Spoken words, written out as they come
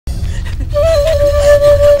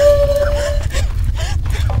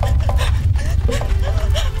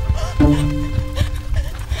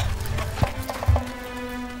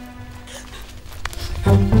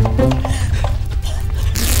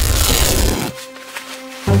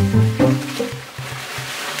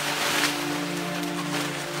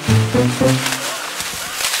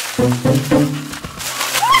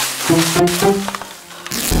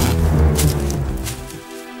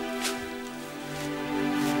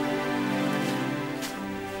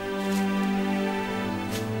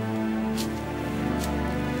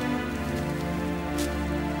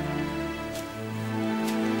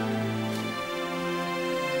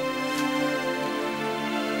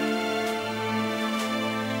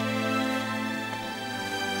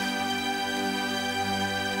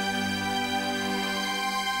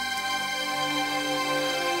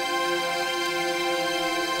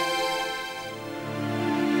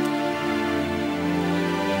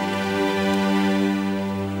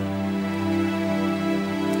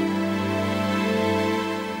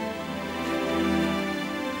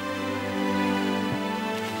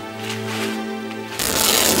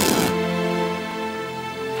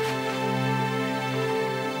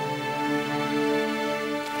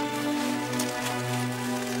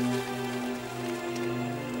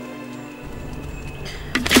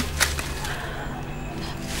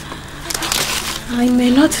I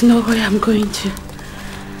may not know where I'm going to,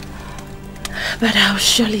 but I'll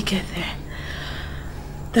surely get there.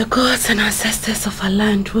 The gods and ancestors of our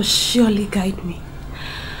land will surely guide me.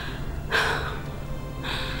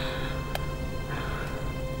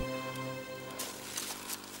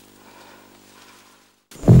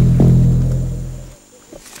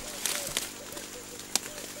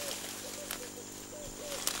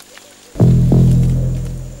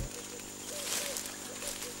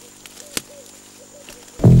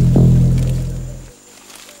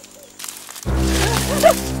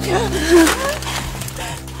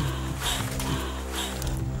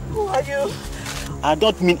 I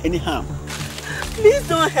don't mean any harm. Please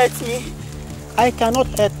don't hurt me. I cannot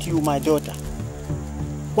hurt you, my daughter.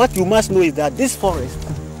 What you must know is that this forest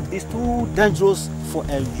is too dangerous for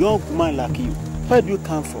a young woman like you. Where do you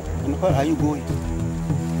come from and where are you going?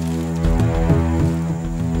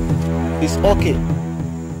 It's okay.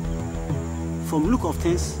 From look of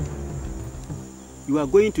things, you are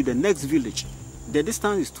going to the next village. The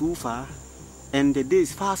distance is too far and the day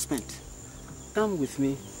is far spent. Come with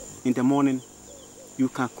me in the morning. You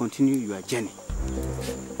can continue your journey.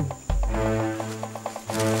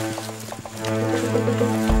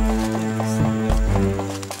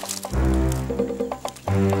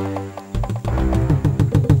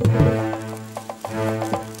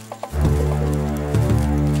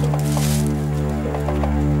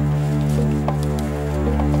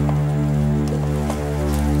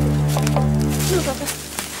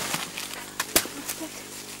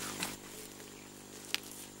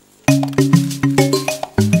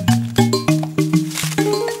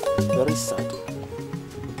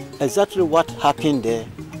 Exactly what happened there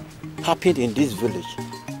happened in this village.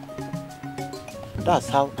 That's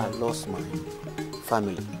how I lost my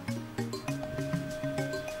family.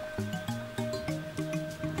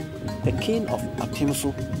 The king of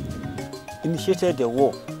Apimsu initiated the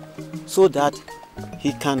war so that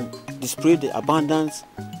he can display the abundance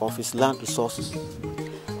of his land resources.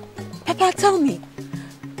 Papa, tell me,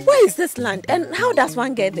 where is this land and how does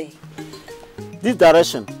one get there? This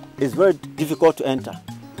direction is very difficult to enter.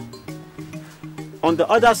 On the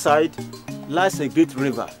other side lies a great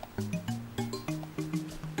river.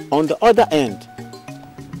 On the other end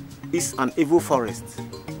is an evil forest.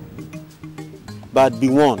 But be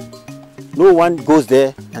warned, no one goes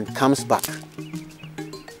there and comes back.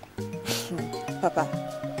 Papa,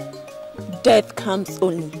 death comes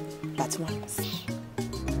only but once.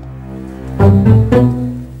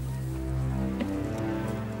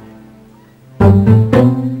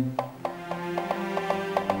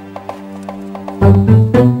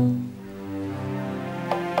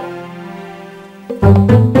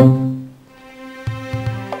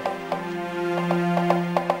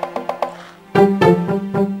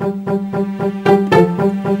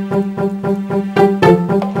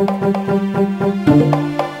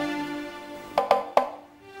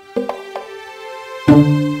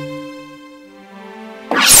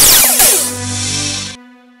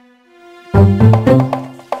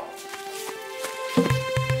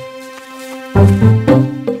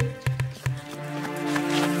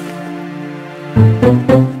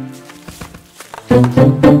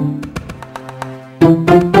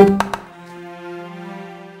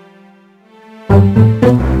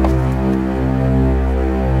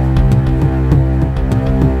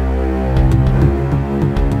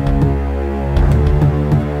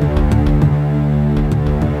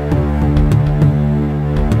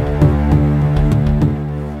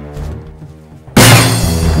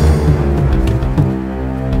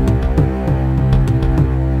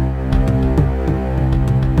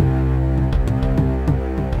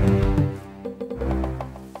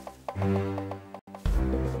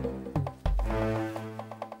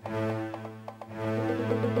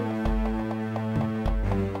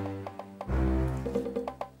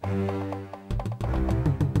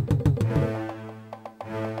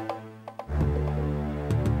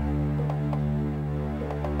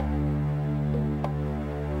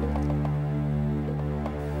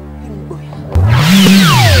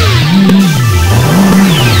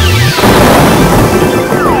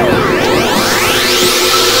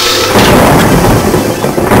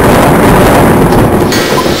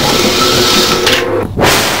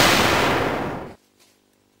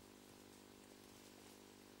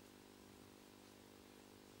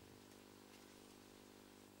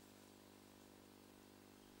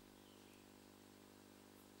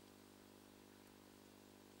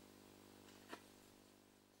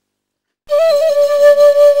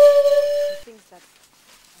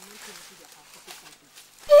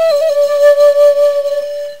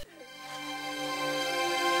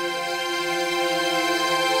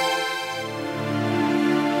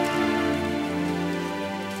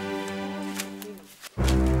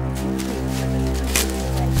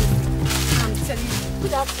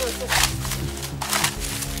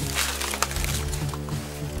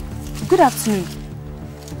 Good afternoon.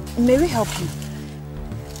 May we help you?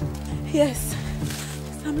 Yes.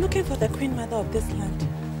 I'm looking for the Queen Mother of this land.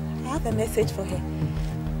 I have a message for her.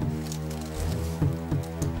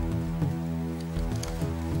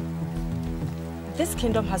 This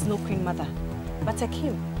kingdom has no Queen Mother, but a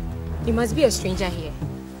king. You must be a stranger here.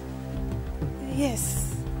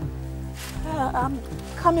 Yes. I'm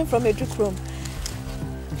coming from a Duke room.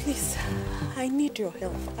 Please, I need your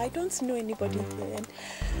help. I don't know anybody here and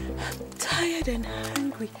I'm tired and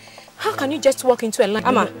hungry. How can you just walk into a land?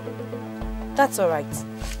 Amma, that's all right.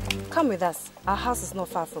 Come with us. Our house is not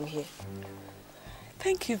far from here.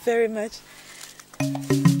 Thank you very much.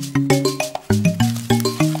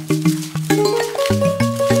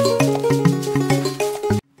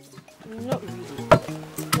 Not really.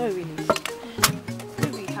 Not really.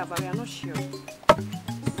 Maybe we have, but we are not sure.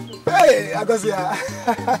 Hey, Agosia.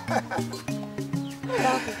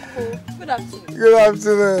 Good afternoon. Good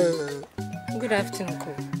afternoon. Good afternoon,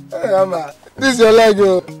 Ko. Hey, Amma. This is your leg,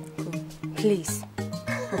 yo. Please.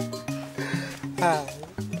 Hi,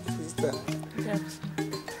 sister. Yes.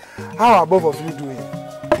 How are both of you doing?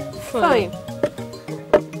 Fine.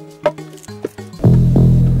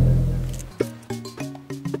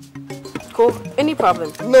 Ko, any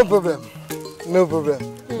problem? No problem. No problem.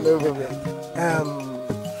 No problem.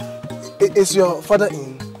 Is your father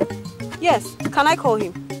in? Yes. Can I call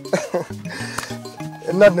him?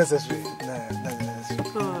 Not necessary. No, not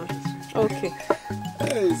necessary. Okay.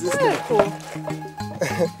 Hey, sister. Hey, cool.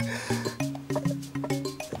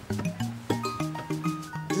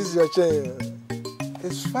 This is your chair.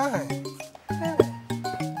 It's fine.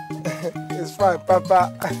 It's fine,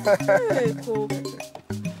 Papa. Hey, cool.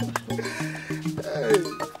 Hey.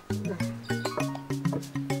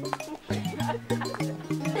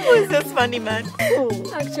 Who is this funny man?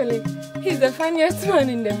 Actually, he's the funniest one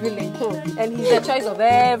in the village. And he's the choice of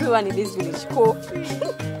everyone in this village. Cool.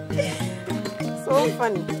 So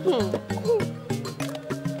funny.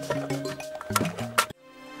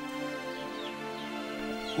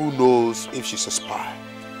 Who knows if she's a spy?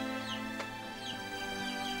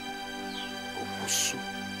 Owusu.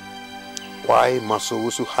 Why must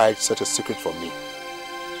Owusu hide such a secret from me?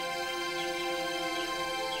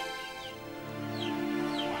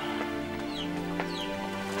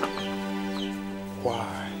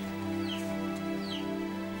 Why?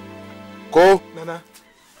 Go. Nana.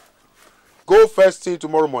 Go first thing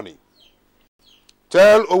tomorrow morning.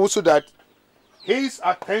 Tell Owusu that his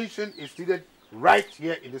attention is needed right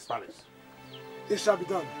here in this palace. It shall be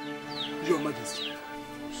done, Your Majesty.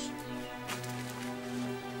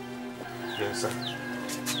 Yes, sir.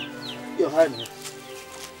 Your Highness.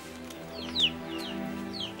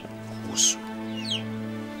 Owusu.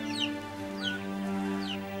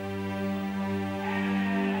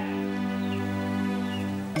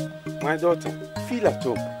 My daughter, feel at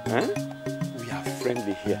home. Eh? We are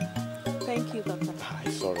friendly here. Thank you, Papa.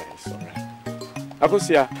 It's alright, it's alright.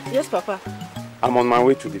 Akosia. Yes, Papa. I'm on my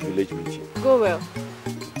way to the village meeting. Go well.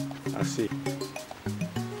 I see.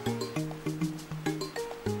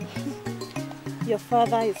 Your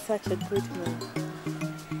father is such a good man.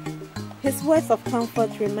 His words of comfort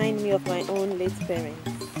remind me of my own late parents.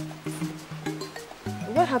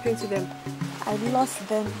 What happened to them? I lost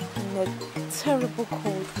them in a terrible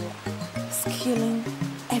cold war. Killing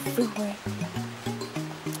everywhere.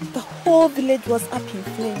 The whole village was up in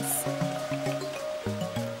flames.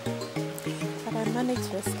 But I managed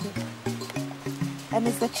to escape. And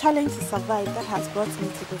it's the challenge to survive that has brought me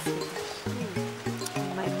to this village.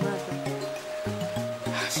 And my mother.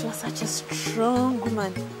 She was such a strong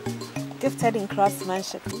woman. Gifted in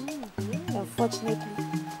craftsmanship. Unfortunately,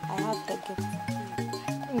 I have the gift.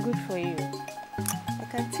 Good for you. I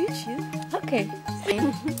can teach you. Okay.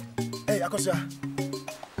 Hey, Akosia.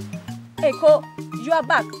 Hey, Ko, you are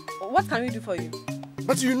back. What can we do for you?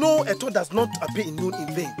 But you know a thought does not appear in noon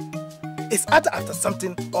in vain. It's either after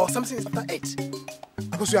something or something is after it.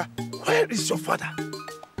 Akosia, where is your father?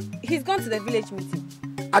 He's gone to the village meeting.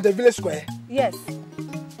 At the village square? Yes.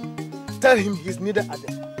 Tell him he's needed at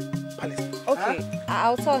the palace. Okay,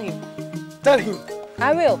 I'll tell him. Tell him.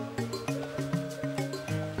 I will.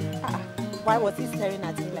 Why was he staring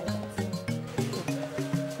at me like that?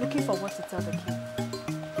 Looking for what to tell the king.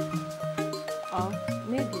 Or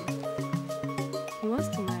maybe he wants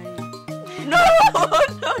to marry you. No,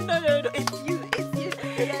 it's you. It's you.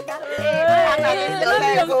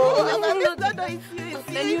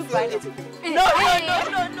 No.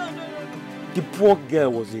 The poor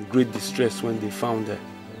girl was in great distress when they found her.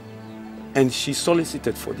 And she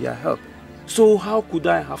solicited for their help. So how could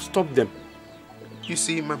I have stopped them? You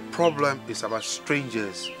see, my problem is about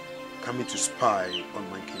strangers coming to spy on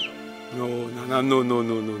my kingdom.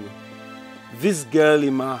 No. This girl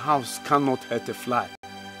in my house cannot hurt a fly.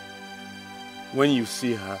 When you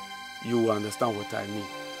see her, you will understand what I mean.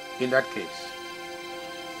 In that case,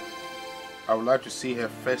 I would like to see her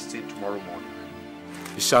first thing tomorrow morning.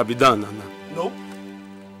 It shall be done, Nana. No.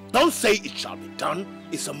 Don't say it shall be done.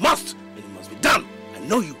 It's a must, and it must be done. I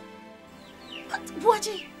know you. But,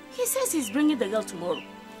 Boakye, he says he's bringing the girl tomorrow.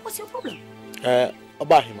 What's your problem?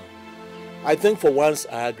 Obahima, I think for once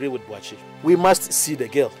I agree with Boakye. We must see the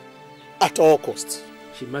girl at all costs.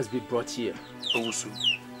 She must be brought here. Owusu,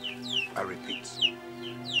 I repeat,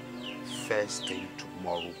 first thing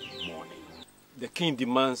tomorrow morning. The king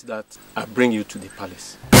demands that I bring you to the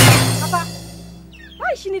palace. Papa,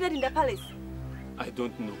 why is she needed in the palace? I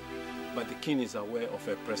don't know, but the king is aware of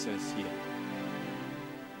her presence here.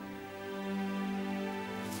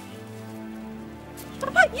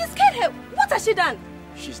 Papa, you scared her. What has she done?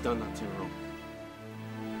 She's done nothing wrong.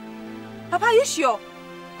 Papa, are you sure?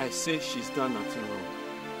 I say she's done nothing wrong.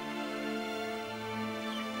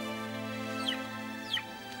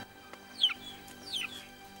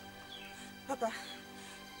 Papa,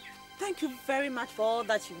 thank you very much for all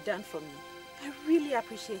that you've done for me. I really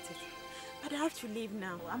appreciate it. But I have to leave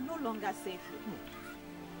now. I'm no longer safe here.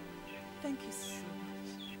 Thank you so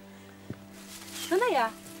much. Nanaya,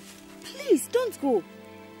 please don't go.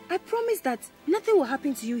 I promise that nothing will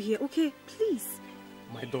happen to you here, okay? Please.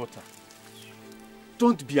 My daughter,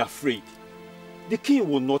 don't be afraid. The king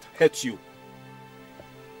will not hurt you.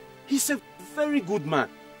 He's a very good man.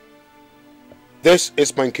 This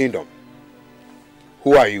is my kingdom.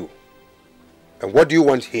 Who are you? And what do you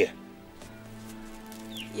want here?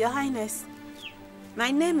 Your Highness,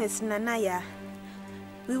 my name is Nanaya.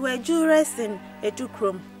 We were jurors in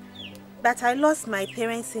Edukrom, but I lost my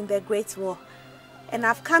parents in the Great War, and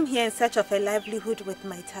I've come here in search of a livelihood with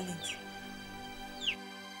my talent.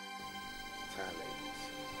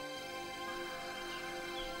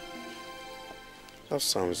 That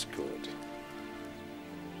sounds good.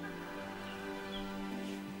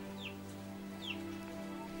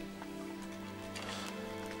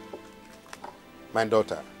 My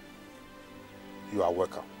daughter, you are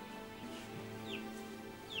welcome.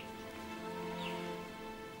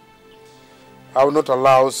 I will not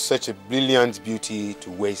allow such a brilliant beauty to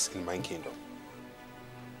waste in my kingdom.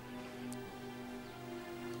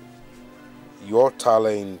 Your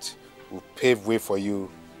talent will pave way for you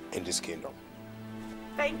in this kingdom.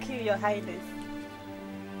 Thank you, Your Highness.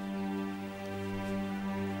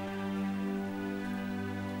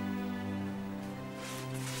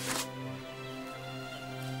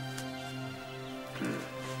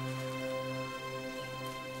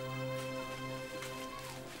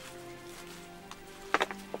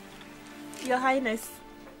 Your Highness,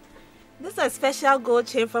 this is a special gold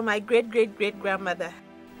chain from my great-great-great-grandmother.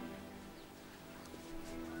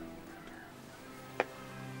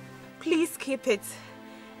 Please keep it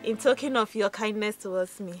in token of your kindness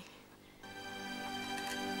towards me.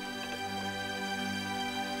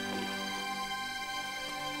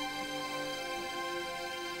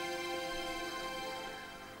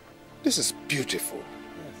 This is beautiful.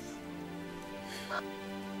 Yes.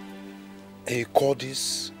 And you call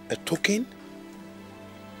this a token?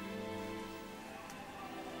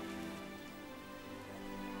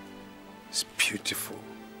 It's beautiful.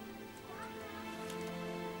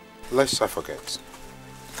 Lest I forget,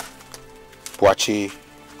 Boakye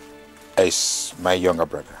is my younger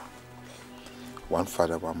brother. One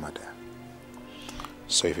father, one mother.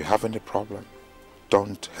 So if you have any problem,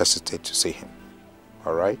 don't hesitate to see him.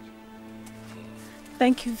 All right?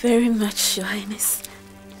 Thank you very much, Your Highness.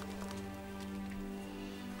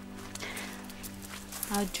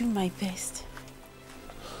 I'll do my best.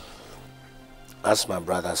 As my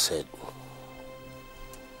brother said,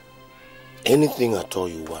 anything at all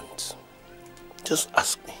you want, just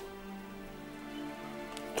ask me.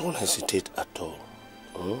 Don't hesitate at all.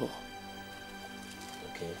 Oh.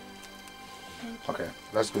 Okay. Okay,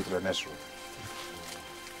 let's go to the next room.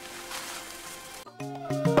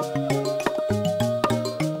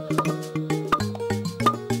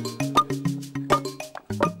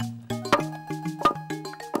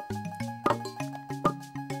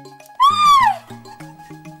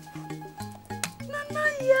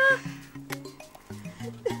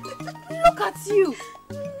 Look at you!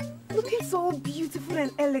 Looking so beautiful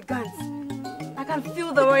and elegant. I can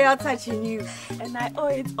feel the royal touch in you. And I owe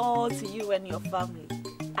it all to you and your family.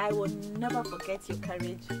 I will never forget your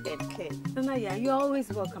courage and care. Nanaya, you're always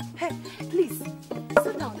welcome. Hey, please,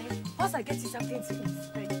 sit down there. Whilst I get you something to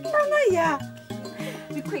eat. Nanaya!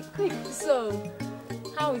 Be quick, quick. So,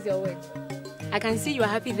 How is your work? I can see you are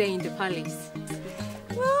happy there in the palace.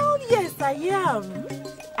 Well, yes, I am.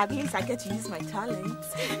 At least I get to use my talents.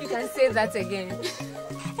 You can say that again.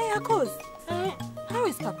 Hey, Akos, how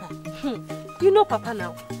is Papa? You know Papa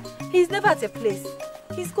now. He's never at a place.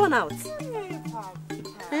 He's gone out. Hey, Papa.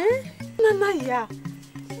 Nana, yeah.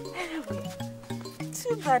 Anyway,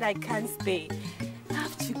 too bad I can't stay. I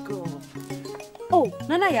have to go. Oh,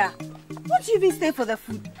 Nana, yeah. Won't you even stay for the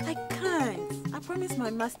food? I can't. I promise my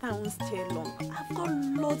master won't stay long. I've got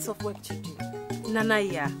lots of work to do. Nana,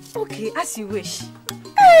 yeah. Okay, as you wish.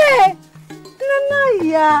 Hey! Nana,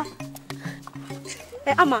 yeah.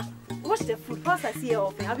 Hey, Amma, watch the food. Once I see her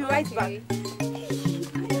open, I'll be right back.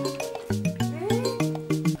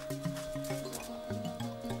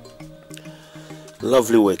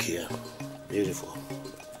 Lovely work here. Beautiful.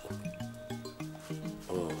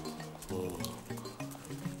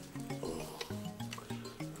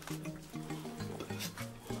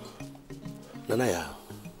 Nanaya,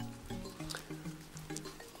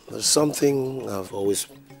 there's something I've always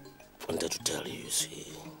wanted to tell you, you see.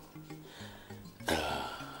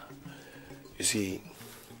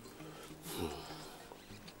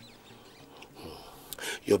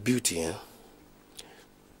 Your beauty,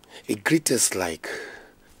 it glitters like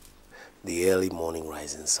the early morning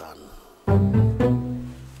rising sun.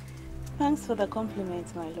 Thanks for the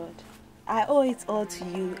compliment, my lord. I owe it all to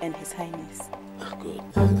you and His Highness. Good.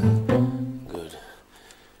 Good.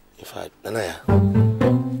 In fact, Nanaya,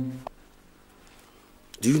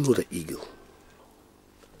 do you know the eagle?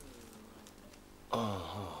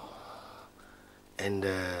 And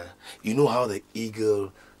you know how the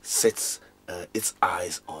eagle sets its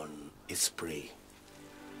eyes on its prey?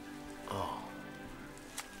 Oh,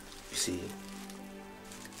 you see,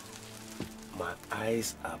 my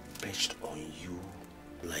eyes are perched on you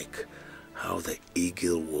like how the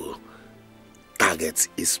eagle will target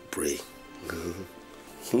its prey.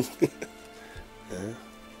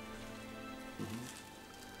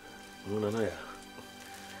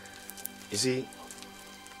 You see,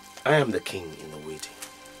 I am the king in the waiting,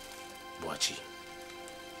 Boakye.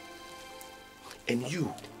 And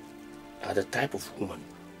you are the type of woman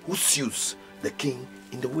who suits the king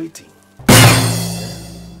in the waiting.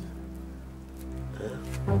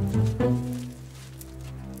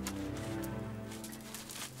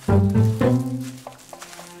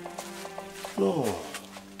 No,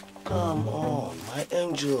 come on, my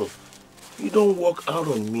angel. You don't walk out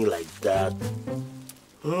on me like that.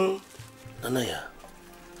 Nanaya,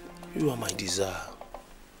 you are my desire.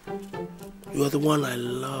 You are the one I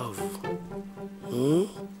love.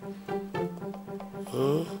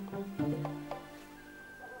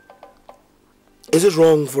 Is it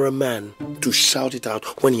wrong for a man to shout it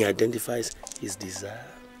out when he identifies his desire?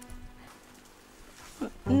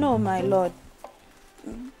 No, my lord.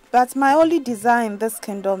 But my only desire in this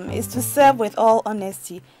kingdom is to serve with all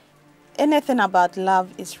honesty. Anything about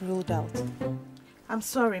love is ruled out. I'm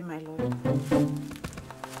sorry, my lord.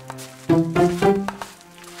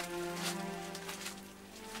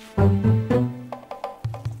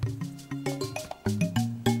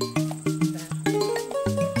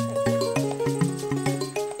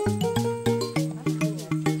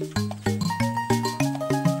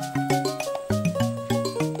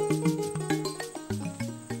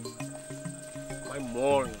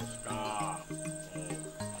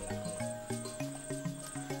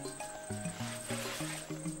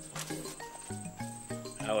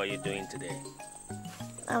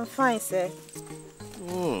 Fine, sir.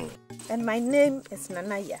 And my name is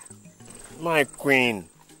Nanaya. My queen.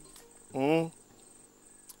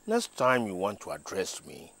 Next time you want to address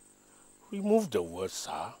me, remove the word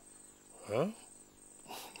sir.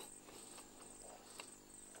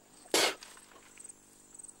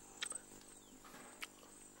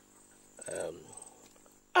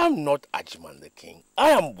 I'm not Ajiman the king. I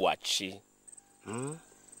am Boakye.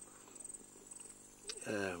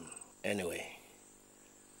 Anyway.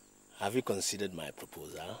 Have you considered my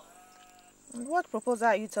proposal? What proposal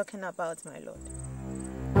are you talking about, my lord?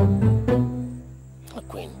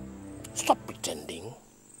 Queen, stop pretending.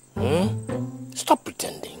 Stop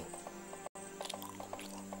pretending.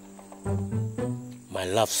 My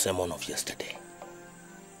love sermon of yesterday.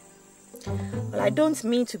 Well, I don't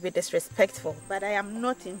mean to be disrespectful, but I am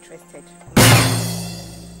not interested.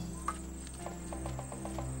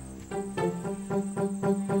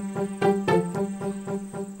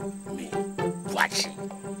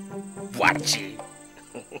 Boakye.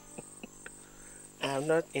 I'm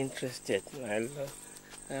not interested, my love.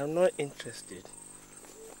 I'm not interested.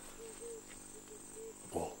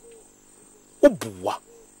 Obuwa.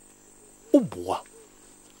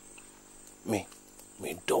 Me,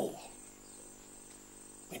 Me don't.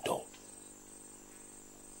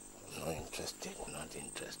 Not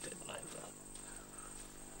interested, my friend.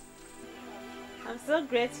 I'm so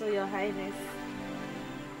grateful, Your Highness.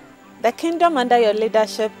 The kingdom under your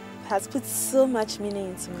leadership has put so much meaning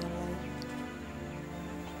into my life.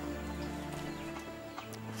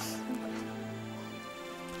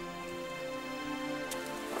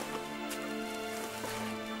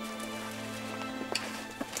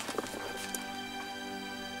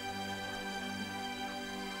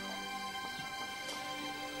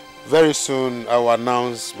 Very soon, I will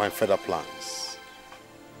announce my further plans.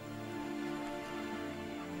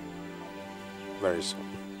 Very soon.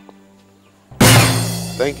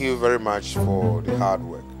 Thank you very much for the hard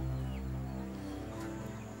work.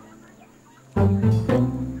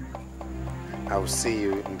 I will see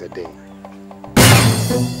you in the day.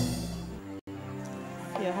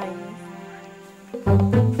 Your Highness.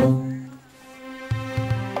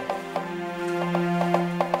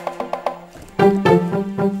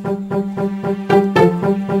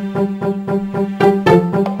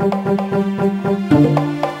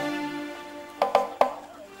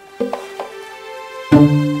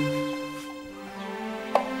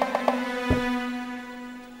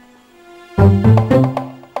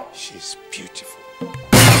 She's beautiful.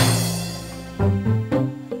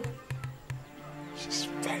 She's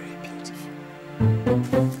very beautiful.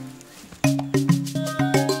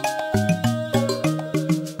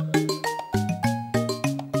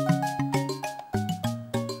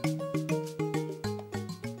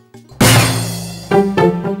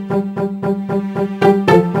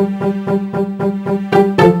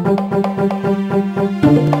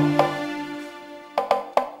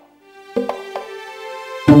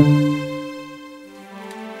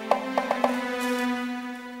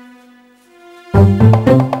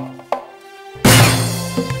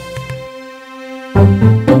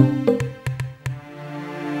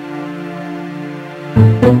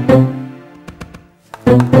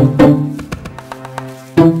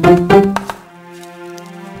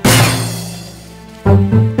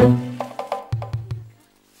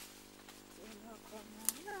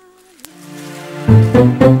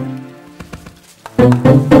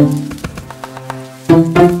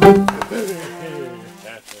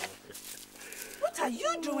 What are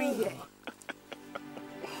you doing here?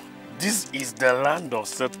 This is the land of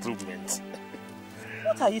settlement.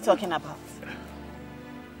 What are you talking about?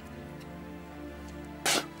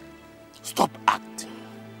 Stop acting.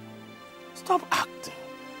 Stop acting.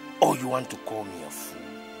 Or you want to call me a fool?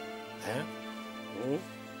 Eh? Hmm?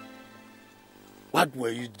 What were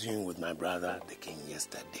you doing with my brother, the king,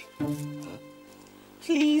 yesterday? Hmm?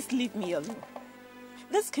 Please leave me alone.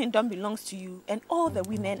 This kingdom belongs to you and all the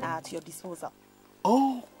women are at your disposal.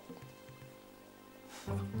 Oh.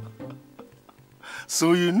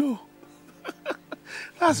 So you know.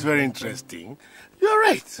 That's very interesting. You're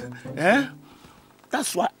right. Eh?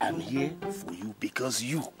 That's why I'm here for you, because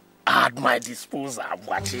you are at my disposal,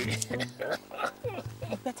 Boakye.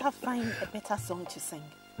 You better find a better song to sing.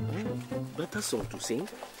 Better song to sing?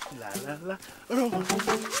 La la la. Oh.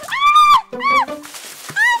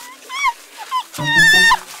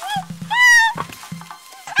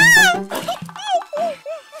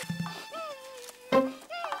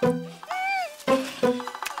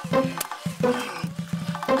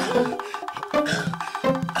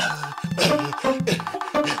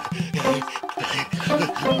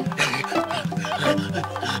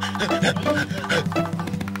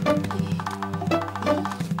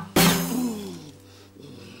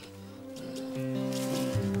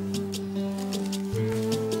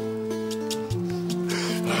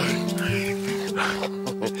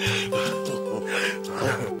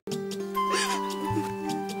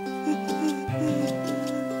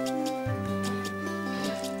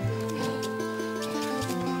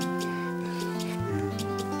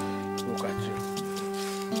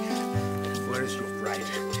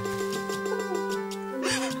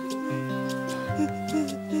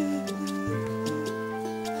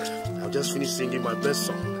 Just finished singing my best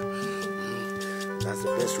song. That's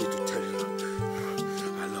the best way to tell you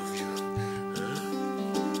I love you. I love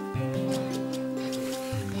you.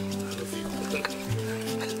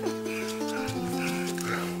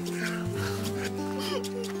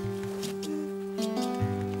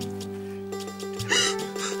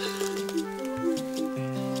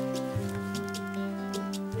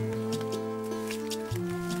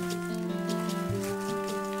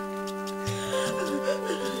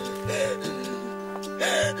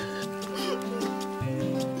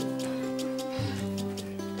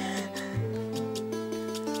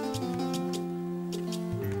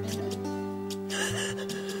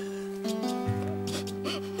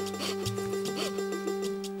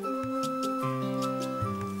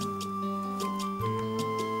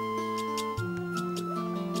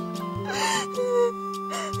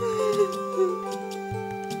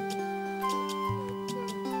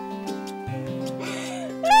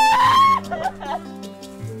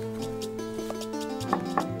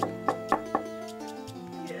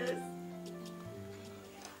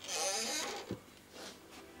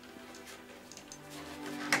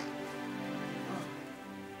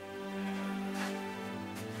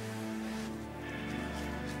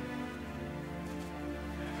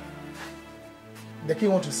 The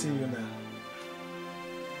king wants to see you now.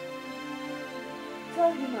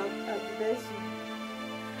 Tell him I'll be there soon.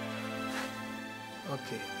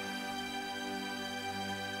 Okay.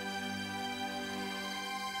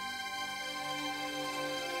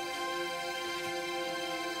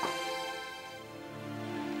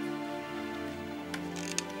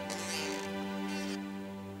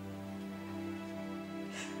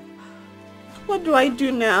 What do I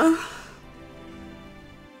do now?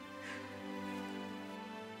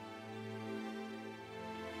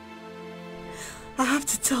 I have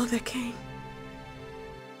to tell the king.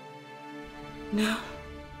 No.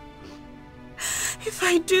 If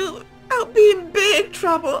I do, I'll be in big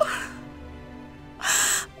trouble.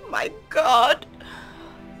 My God.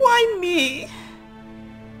 Why me?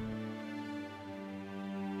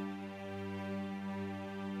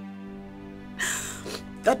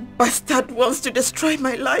 That bastard wants to destroy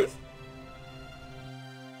my life.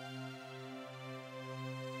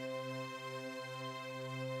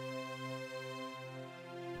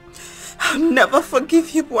 I'll never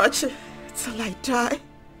forgive you, Boakye, till I die.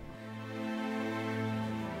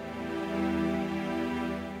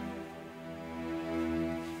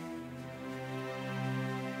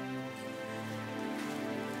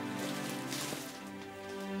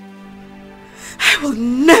 I will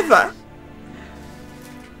never.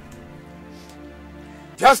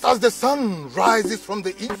 Just as the sun rises from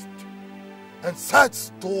the east and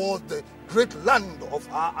sets towards the great land of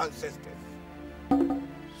our ancestors,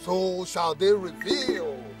 so shall they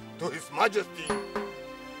reveal to His Majesty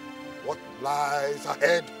what lies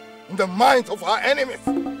ahead in the minds of our enemies.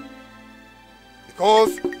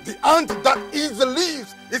 Because the ant that eats the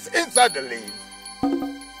leaves is inside the leaves.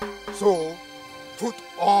 So put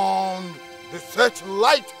on the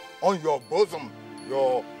searchlight on your bosom,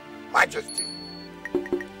 Your Majesty.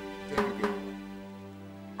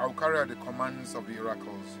 I will carry out the commands of the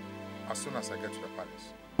oracles as soon as I get to the palace.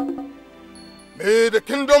 May the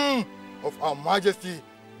kingdom of our Majesty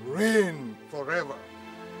reign forever.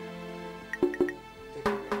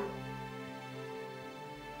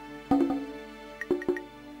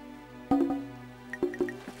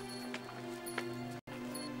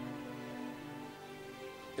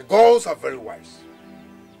 The Gauls are very wise,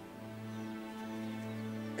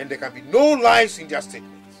 and there can be no lies in their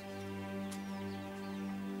statements.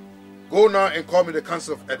 Go now and call me the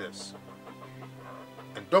Council of Elders.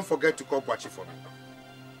 And don't forget to call Boakye for me.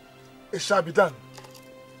 It shall be done,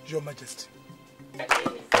 Your Majesty.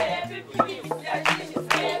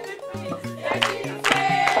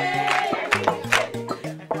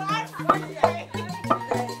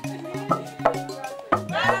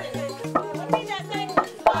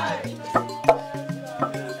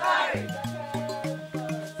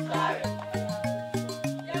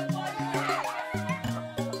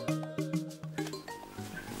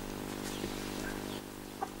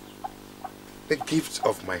 The gift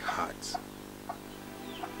of my heart.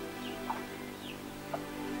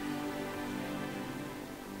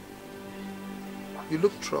 You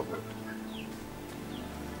look troubled.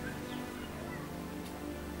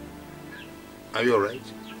 Are you all right?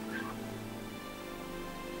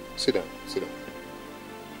 Sit down, sit down.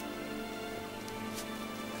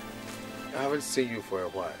 I haven't seen you for a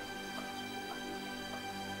while.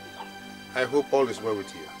 I hope all is well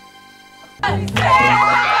with you.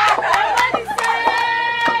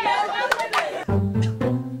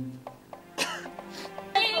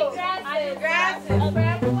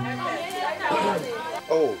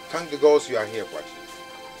 Oh, thank the gods you are here, Boakye.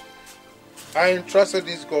 I entrusted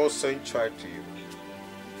this God-sent child to you.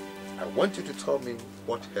 I want you to tell me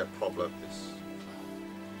what her problem is.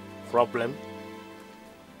 Problem?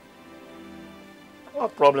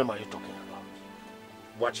 What problem are you talking about?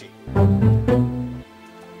 Boakye,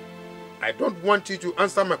 I don't want you to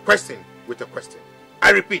answer my question with a question.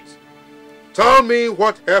 I repeat, tell me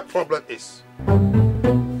what her problem is.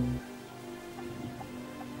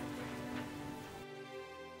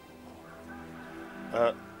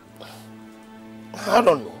 I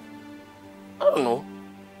don't know.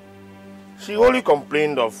 She only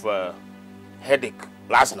complained of headache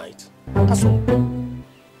last night. That's all.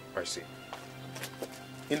 I see.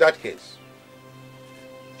 In that case,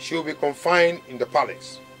 she will be confined in the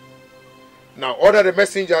palace. Now order the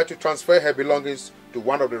messenger to transfer her belongings to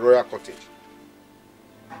one of the royal cottage.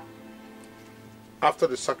 After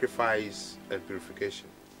the sacrifice and purification,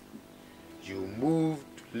 you move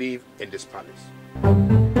to live in this palace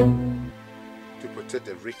to protect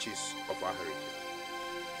the riches of our heritage.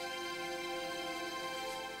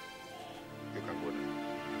 You can go now.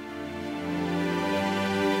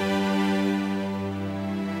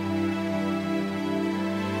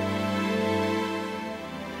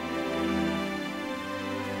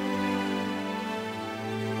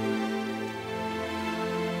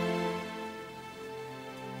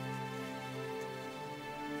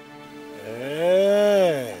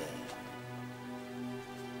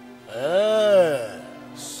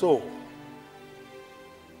 So,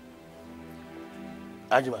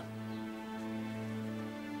 Ajman,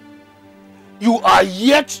 you are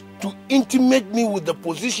yet to intimate me with the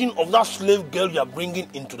position of that slave girl you are bringing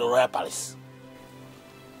into the royal palace.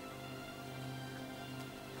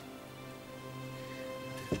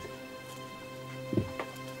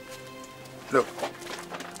 Look,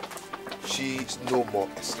 she is no more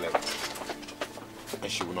a slave,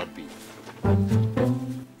 and she will not be.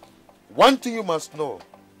 One thing you must know,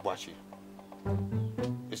 Boakye,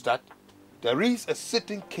 is that there is a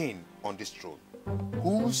sitting king on this throne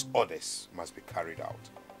whose orders must be carried out.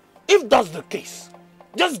 If that's the case,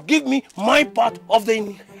 just give me my part of the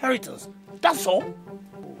inheritance. That's all.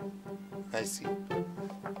 I see.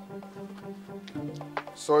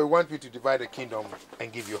 So you want me to divide the kingdom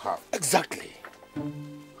and give you half? Exactly.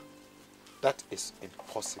 That is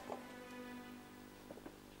impossible.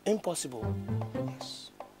 Impossible? Yes.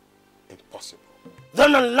 Impossible.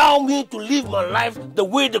 Then allow me to live my life the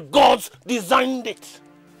way the gods designed it.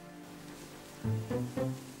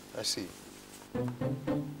 I see.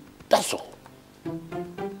 That's all.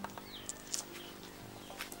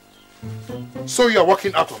 So you are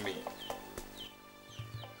working out on me?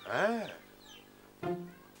 Ah.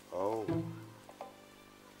 Oh.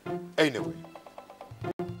 Anyway,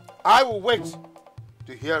 I will wait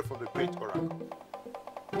to hear from the great oracle.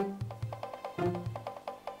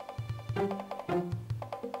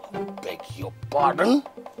 Beg your pardon?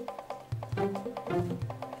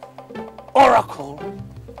 Oracle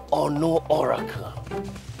or no oracle,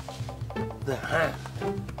 the hand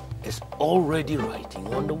is already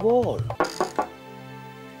writing on the wall.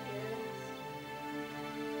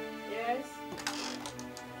 Yes.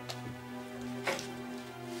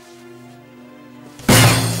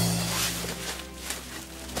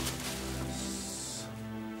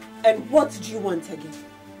 And what do you want again?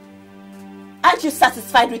 Aren't you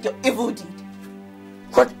satisfied with your evil deed?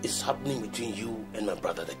 What is happening between you and my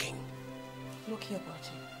brother the king? Look here,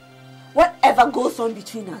 Boakye. Whatever goes on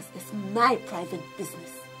between us is my private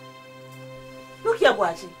business. Look here,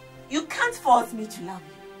 Boakye. You can't force me to love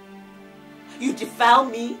you. You defile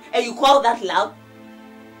me and you call that love?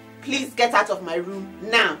 Please get out of my room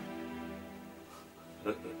now.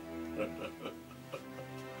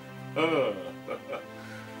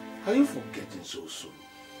 Are you forgetting so soon?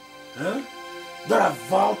 Huh? That I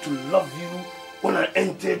vowed to love you when I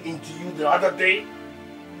entered into you the other day?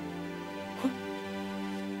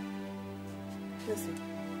 Listen,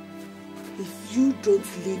 if you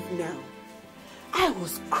don't leave now, I will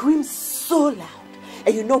scream so loud,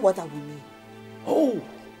 and you know what that will mean. Oh,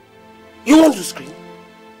 you want to scream?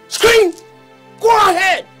 Scream! Go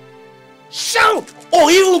ahead! Shout or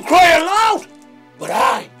even cry aloud! But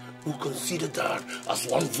I will consider that as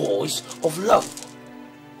one voice of love.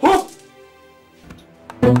 Huh?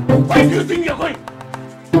 Where do you think you're going?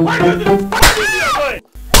 Where do you think you're going?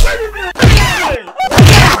 Where do you think you're going?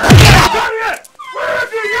 Come here! Where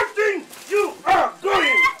do you think you are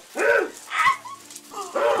going?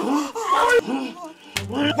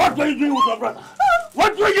 What were you doing with your brother?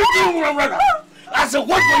 What were you doing with your brother? I said,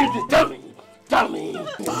 what were you doing? Tell me. Tell me.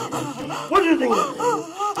 What do you think?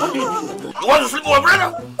 What do you think? You want to sleep with my brother?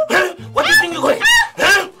 Huh? What do you think you're going?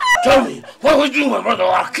 Huh? Tell me. What were you doing with my brother?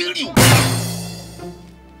 I'll kill you.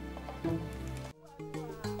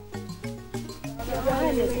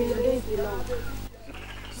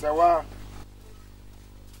 Sewa.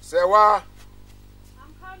 Sewa.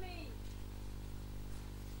 I'm coming.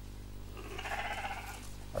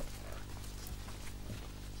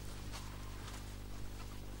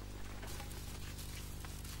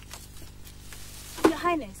 Your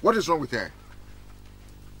Highness. What is wrong with her?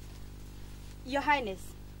 Your Highness.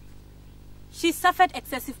 She suffered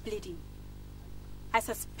excessive bleeding. I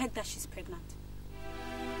suspect that she's pregnant.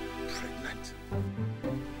 Pregnant?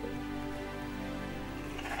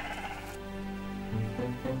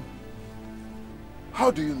 How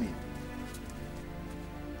do you mean?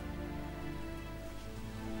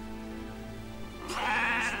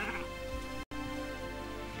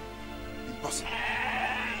 Impossible.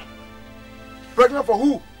 Pregnant for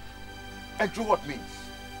who? And through what means?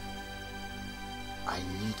 I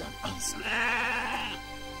need an answer.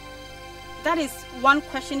 That is one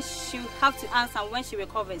question she'll have to answer when she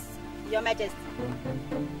recovers, Your Majesty.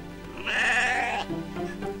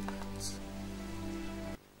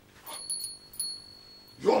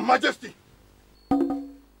 Your Majesty,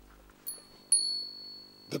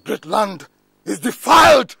 the great land is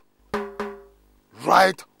defiled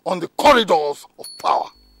right on the corridors of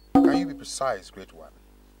power. Can you be precise, Great One?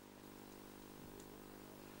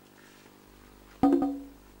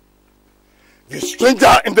 The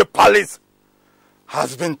stranger in the palace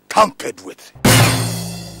has been tampered with.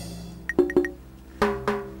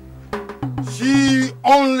 She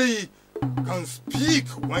only can speak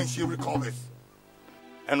when she recovers.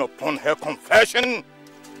 And upon her confession,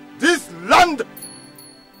 this land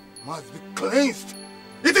must be cleansed.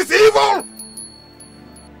 It is evil!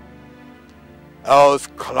 Else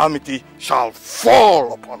calamity shall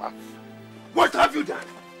fall upon us. What have you done?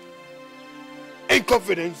 In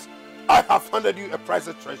confidence, I have handed you a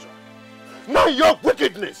priceless treasure. Now your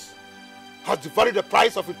wickedness has divided the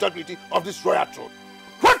price of integrity of this royal throne.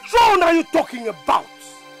 What throne are you talking about?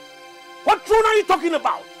 What throne are you talking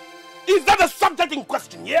about? Is that the subject in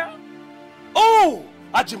question here? Oh,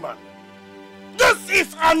 Ajiman, this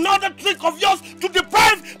is another trick of yours to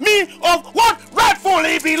deprive me of what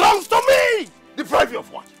rightfully belongs to me! Deprive you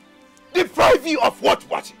of what? Deprive you of what,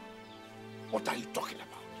 Wati? What are you talking about?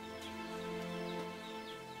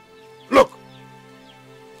 Look,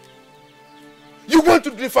 you want to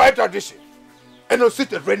defy tradition and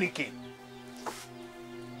unseat a reigning king.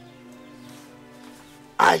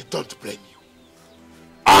 I don't blame you.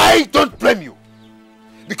 I don't blame you.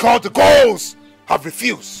 Because the Gauls have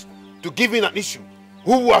refused to give in an issue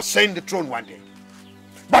who will ascend the throne one day.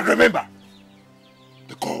 But remember,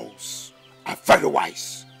 the Gauls are very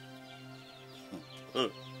wise.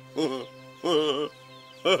 The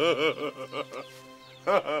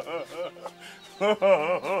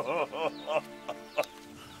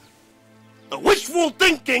wishful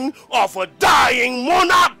thinking of a dying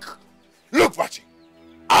monarch. Look, Bachi,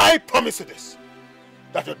 I promise you this,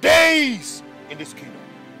 that your days in this kingdom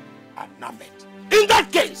are numbered. In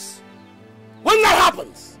that case, when that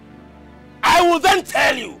happens, I will then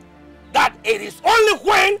tell you that it is only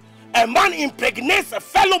when a man impregnates a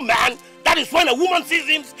fellow man that is when a woman sees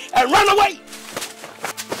him and run away.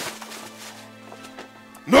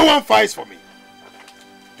 No one fights for me.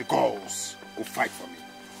 The gods will fight for me.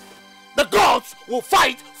 The gods will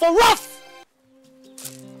fight for us.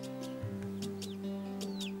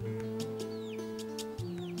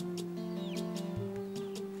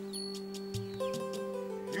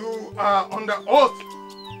 You are under oath.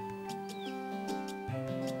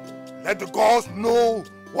 Let the gods know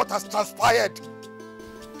what has transpired.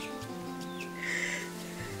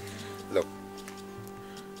 Look,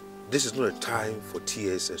 this is not a time for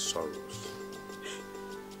tears and sorrows.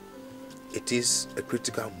 It is a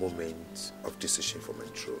critical moment of decision for my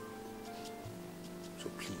throne. So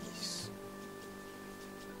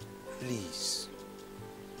please,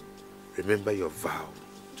 remember your vow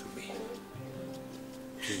to me.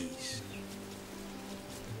 Please.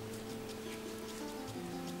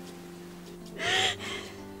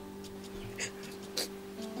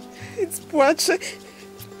 It's Boakye.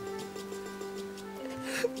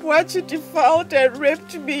 Boakye defiled and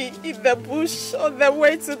raped me in the bush on the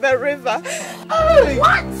way to the river. Oh,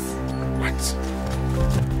 what?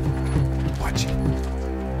 Boakye.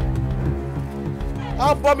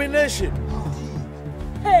 Abomination.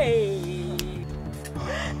 Hey.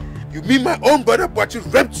 You mean my own brother Boakye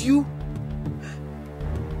raped you?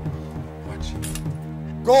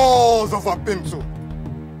 Gods of Apimso,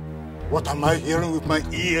 what am I hearing with my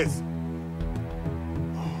ears?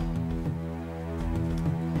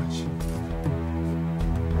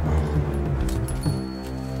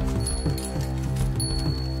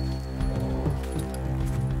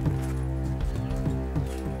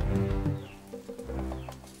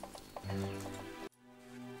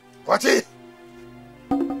 Boakye!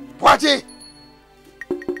 Boakye!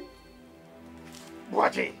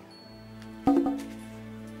 Boakye!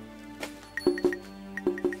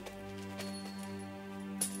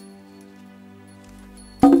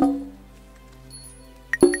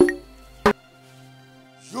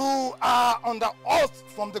 You are under oath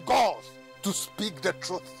from the gods to speak the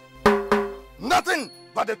truth. Nothing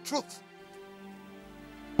but the truth.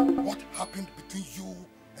 What happened between you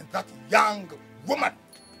and that young woman?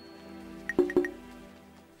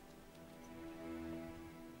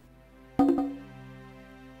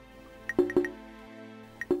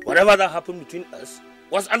 Whatever that happened between us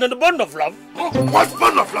was under the bond of love. What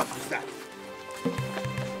bond of love is that?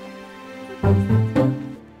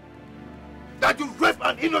 That you raped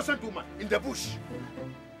an innocent woman in the bush.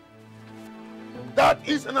 That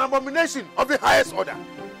is an abomination of the highest order.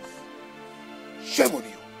 Shame on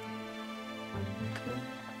you.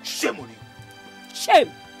 Shame on you.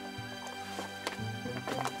 Shame.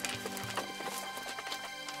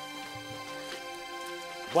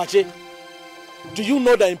 Boakye, do you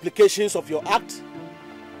know the implications of your act?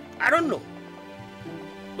 I don't know.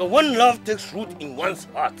 But when love takes root in one's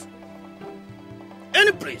heart,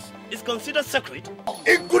 any place is considered sacred.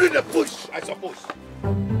 Including the bush, I suppose.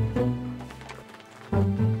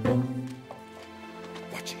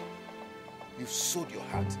 Boakye, you sold your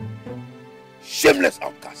heart. Shameless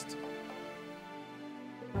outcast.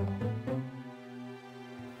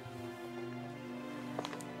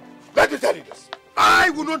 Let me tell you this. I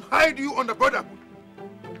will not hide you on the brotherhood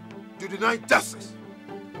to deny justice.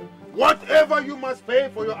 Whatever you must pay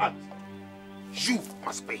for your act, you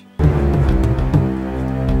must pay.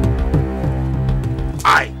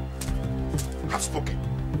 I have spoken.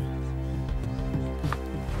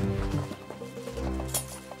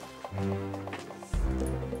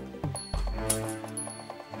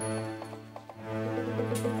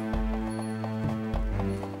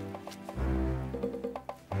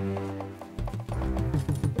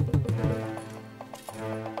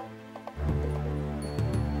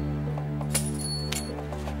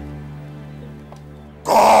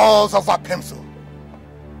 Gods of Apemso.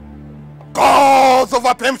 Gods of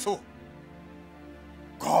Apemso.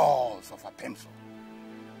 Gods of Apemso.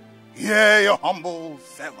 Hear your humble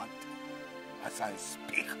servant as I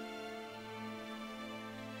speak.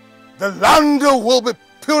 The land will be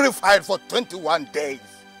purified for 21 days,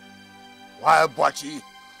 while Boakye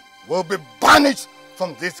will be banished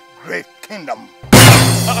from this great kingdom.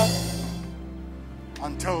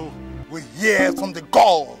 Until we hear from the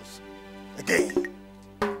gods again.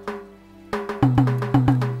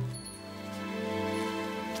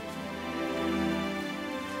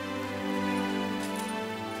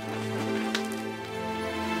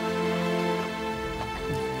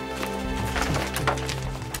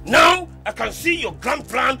 Now I can see your grand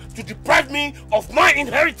plan to deprive me of my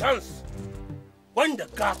inheritance. When the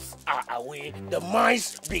cats are away, the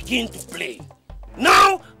mice begin to play.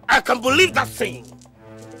 Now I can believe that saying.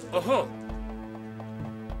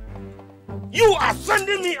 You are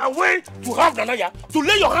sending me away to have Nanaya, to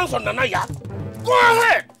lay your hands on Nanaya. Go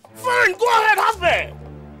ahead. Fine, go ahead, have her.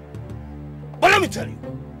 But let me tell you,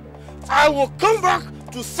 I will come back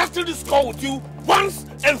to settle this score with you once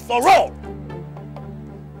and for all.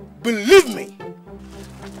 Believe me,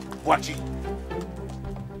 Boakye,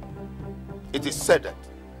 it is said that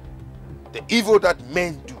the evil that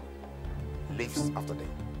men do lives after them.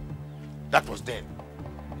 That was then.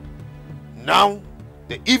 Now,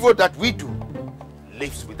 the evil that we do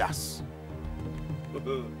lives with us.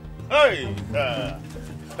 Hey!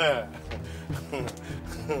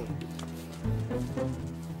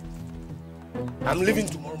 I'm leaving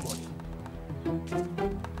tomorrow morning.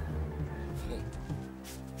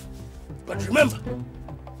 But remember,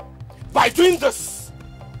 by doing this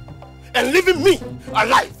and leaving me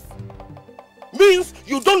alive means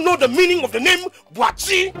you don't know the meaning of the name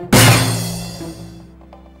Boakye.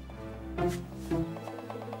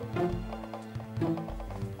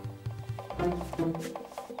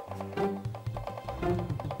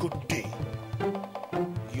 Good day,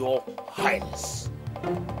 Your Highness.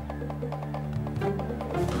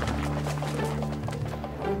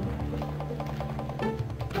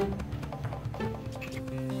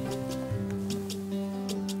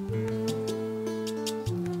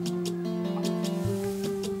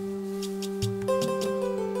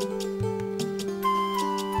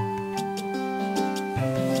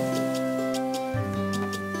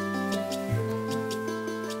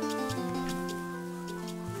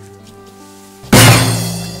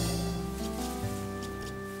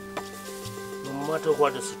 No matter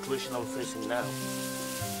what the situation I'm facing now,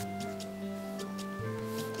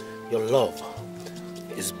 your love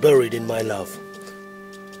is buried in my love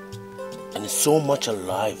and is so much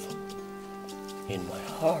alive in my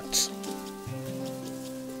heart.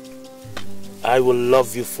 I will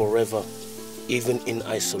love you forever, even in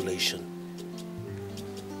isolation.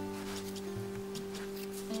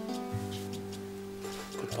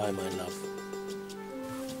 Goodbye, my love.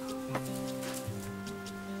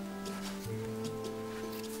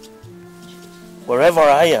 Wherever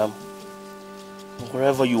I am,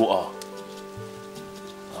 wherever you are,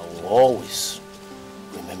 I will always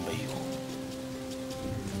remember you.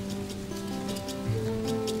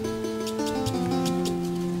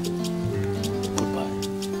 Goodbye,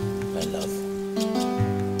 my love.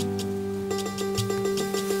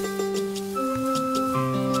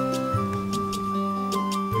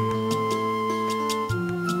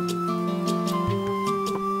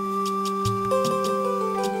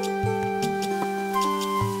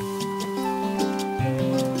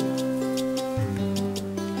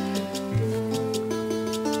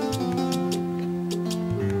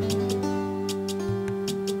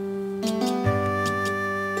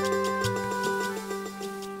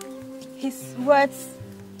 Words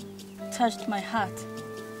touched my heart.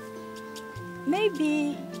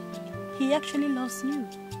 Maybe he actually loves you.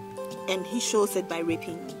 And he shows it by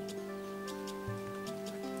raping me.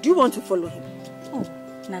 Do you want to follow him? Oh,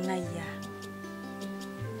 Nana, yeah.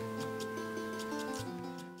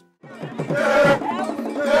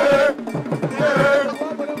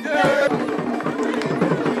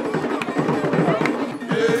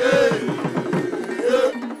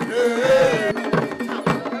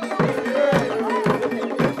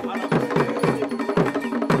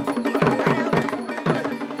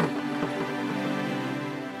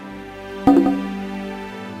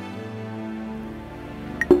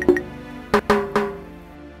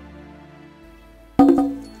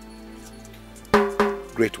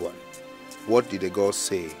 Great one, what did the gods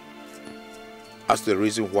say as the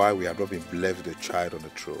reason why we have not been blessed with a child on the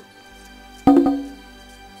throne?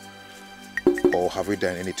 Or have we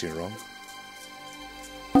done anything wrong?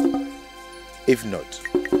 If not,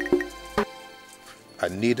 I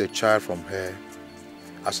need a child from her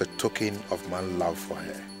as a token of my love for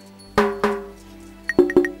her.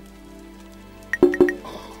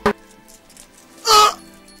 Oh,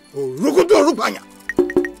 Rukudo Rupanya!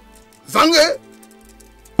 Zange!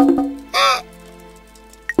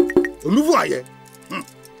 Oluvuaye.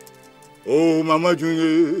 Oh Mama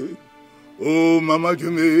Jume. Oh Mama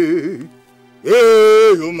Jume. Hey,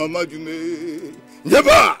 oh Mama Jume.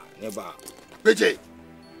 Never. Peche.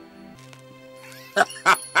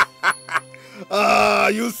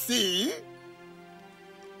 You see?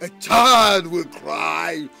 A child will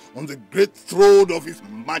cry on the great throne of His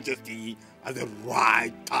Majesty at the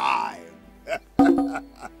right time.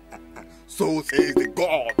 So says the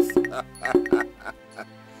gods.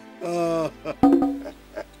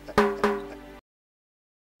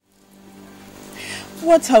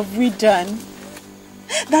 What have we done?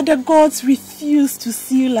 That the gods refuse to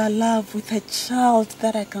seal our love with a child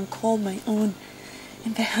that I can call my own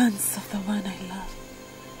in the hands of the one I love.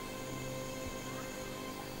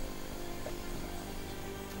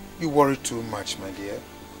 You worry too much, my dear.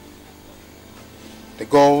 The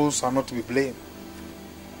gods are not to be blamed.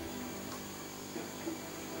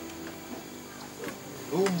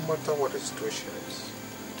 No matter what the situation is,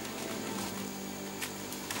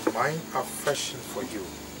 my affection for you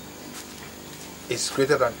is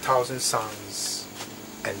greater than 1,000 sons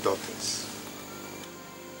and daughters.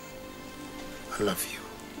 I love you.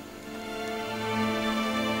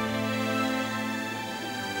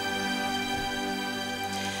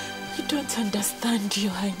 You don't understand,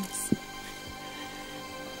 Your Highness.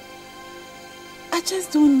 I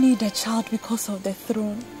just don't need a child because of the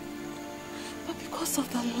throne, but because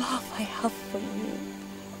of the love I have for you.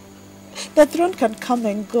 The throne can come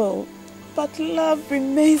and go, but love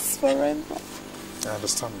remains forever. I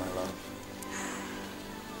understand, my love.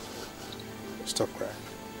 Stop crying.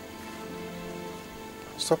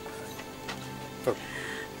 Stop crying. Look,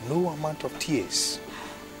 no amount of tears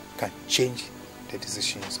can change the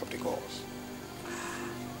decisions of the gods. I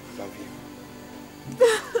love you.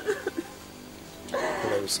 I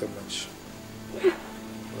love you so much. I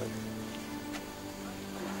love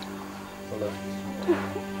you. I love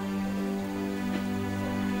you.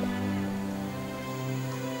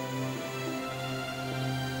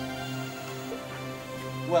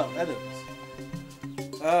 Well, Adams,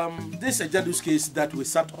 this is a Jadu's case that we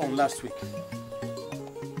sat on last week.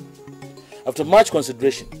 After much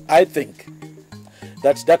consideration, I think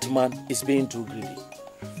that man is being too greedy.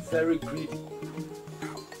 Very greedy.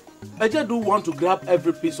 Ejadu want to grab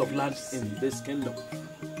every piece of land in this kingdom.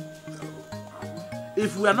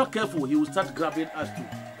 If we are not careful, he will start grabbing us too.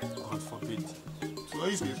 God forbid. So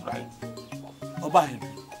he is right. Obahim,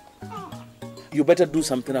 you better do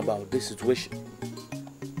something about this situation.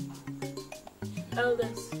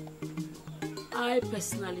 Elders, I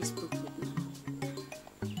personally spoke with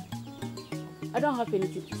Nana. I don't have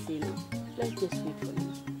anything to say now. Let's just wait for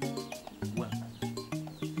him. Well,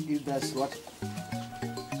 if that's what...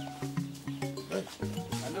 Hey,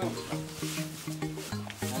 hello.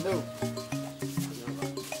 Hello.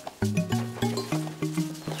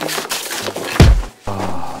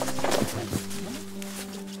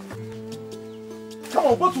 Come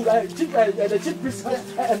on, go to the chief priest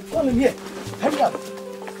and call him here. Hurry up.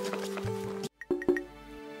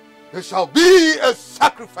 There shall be a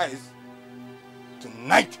sacrifice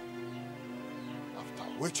tonight, after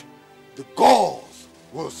which the gods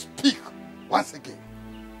will speak once again.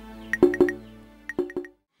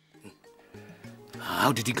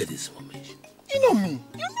 How did you get this information? You know me.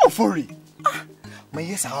 You know Fori. My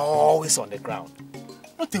ears are always on the ground.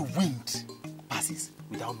 Not a wind passes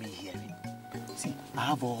without me hearing. See, I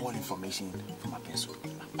have all information from my pencil.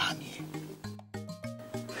 My palm here.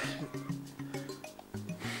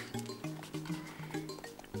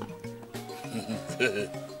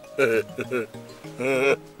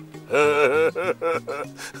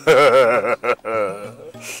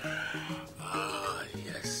 Ah,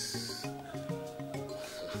 yes.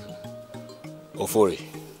 Ofori.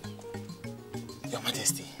 Your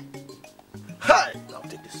Majesty. Hi! Now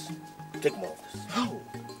take this. Take more of this. Oh,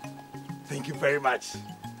 thank you very much.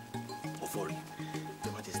 Ofori.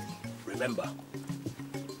 Your Majesty, remember,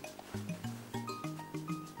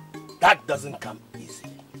 that doesn't come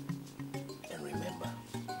easily. And remember,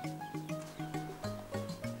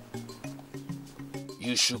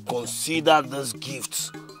 you should consider this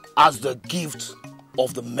gift as the gift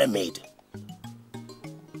of the mermaid.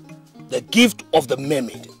 The gift of the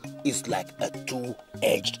mermaid is like a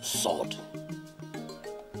two-edged sword.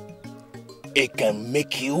 It can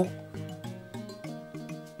make you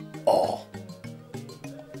or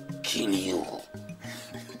kill you.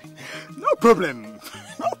 No problem.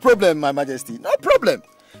 No problem, my Majesty. No problem.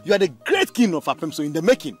 You are the great king of Apemso in the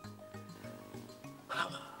making.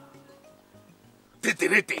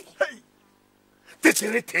 Titiriti.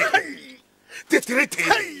 Titiriti. Titiriti.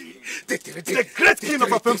 Titiriti. The great king of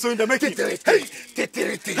Apemso in the making. Titiriti.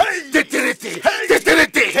 Titiriti. Titiriti.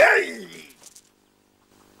 Titiriti.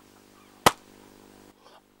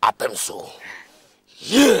 Apemso,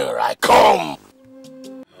 here I come.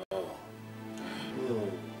 Oh,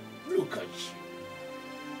 look at you.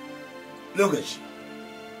 Look at you.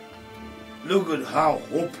 Look at how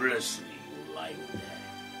hopelessly you lie there.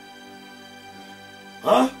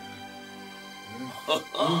 Huh?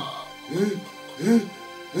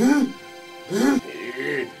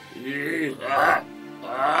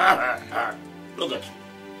 Look at you.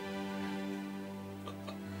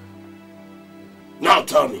 Now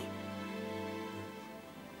tell me,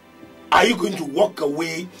 are you going to walk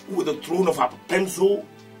away with the throne of Apemso,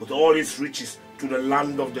 with all its riches, to the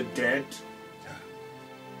land of the dead?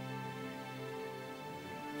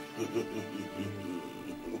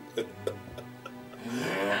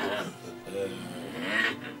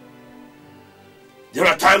 There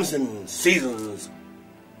are times and seasons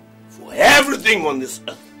for everything on this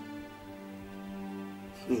earth.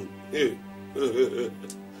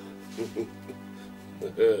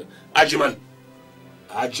 Ajiman,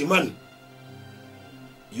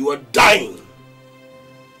 you are dying.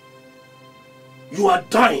 You are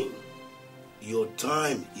dying. Your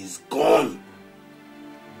time is gone.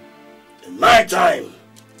 And my time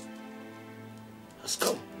has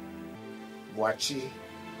come. Boakye.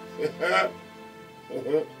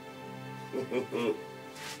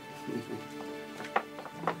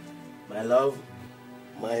 My love,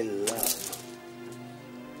 my love.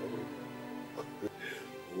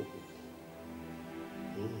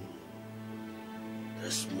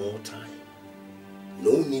 There's more time.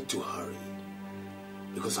 No need to hurry,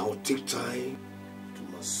 because I will take time to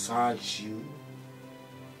massage you,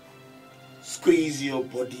 squeeze your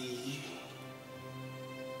body,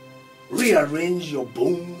 rearrange your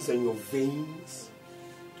bones and your veins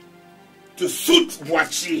to suit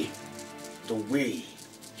Boakye the way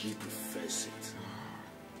he prefers it.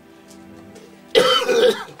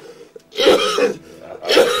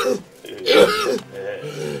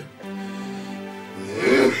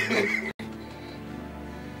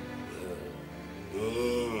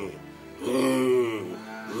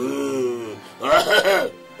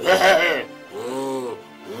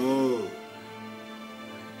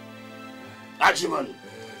 Ajiman,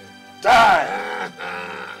 die!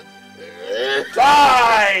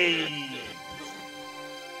 Die!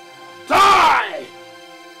 Die!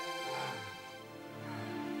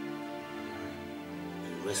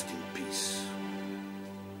 And rest in peace.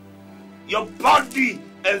 Your body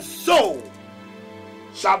and soul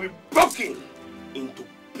shall be broken into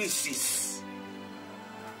pieces.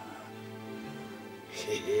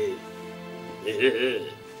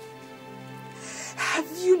 Have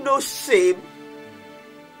you no shame?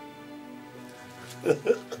 Your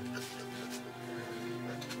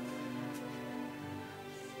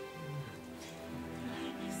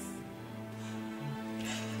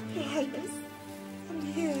Highness, I'm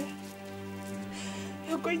here.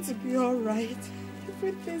 You're going to be all right.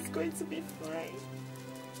 Everything's going to be fine.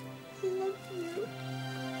 I love you.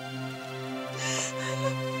 I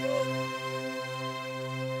love you.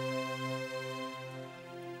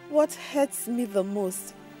 What hurts me the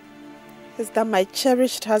most is that my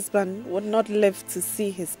cherished husband would not live to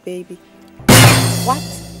see his baby. What?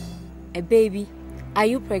 A baby? Are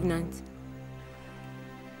you pregnant?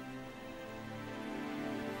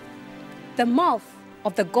 The mouth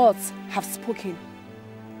of the gods have spoken,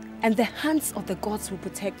 and the hands of the gods will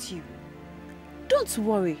protect you. Don't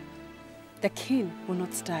worry, the king will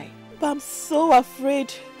not die. But I'm so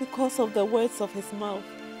afraid because of the words of his mouth.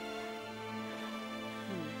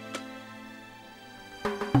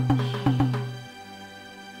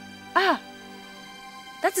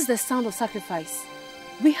 the sound of sacrifice.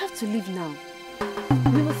 We have to leave now.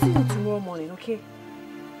 We will see you tomorrow morning, okay?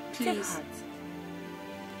 Please.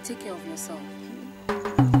 Take care of yourself.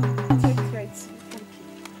 Take care. Thank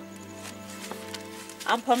you.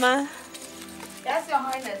 Ampama. Yes, Your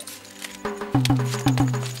Highness.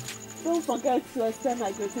 Don't forget to extend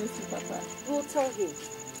my greetings to Papa. We'll tell him.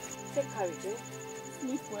 Take courage, eh?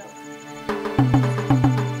 Sleep well.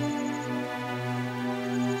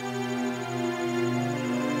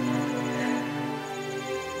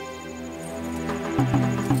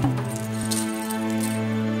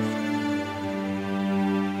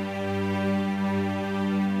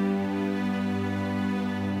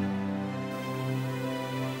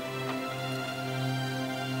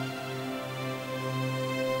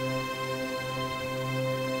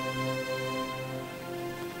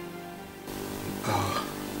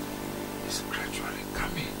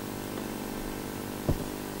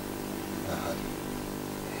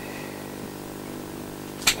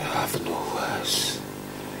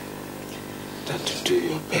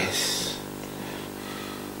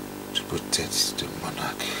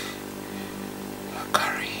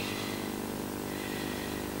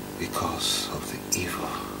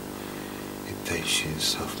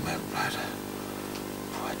 Of my brother,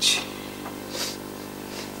 Boakye.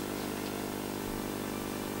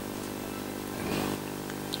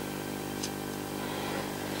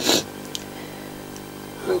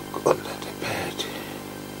 Look under the bed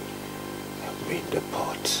and bring the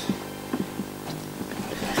pot.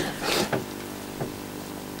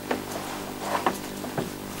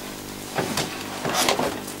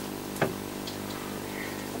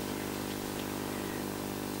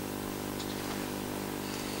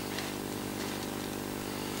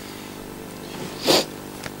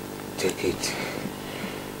 Take it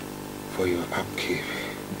for your upkeep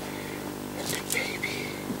and the baby.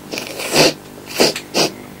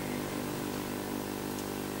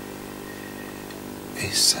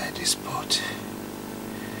 Inside this pot,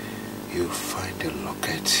 you'll find the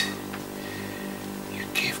locket you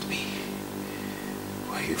gave me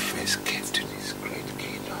when you first came to this great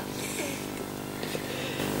kingdom.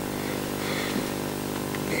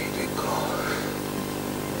 May the God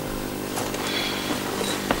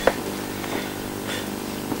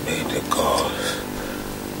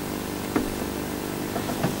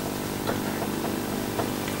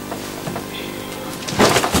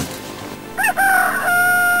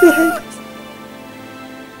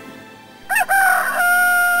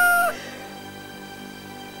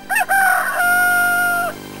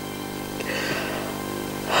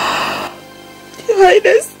Your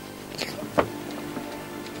Highness.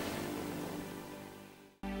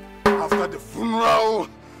 After the funeral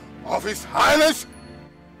of His Highness,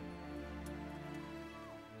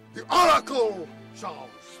 the oracle shall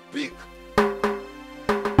speak.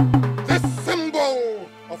 This symbol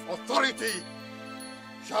of authority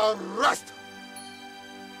shall rest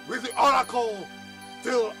with the oracle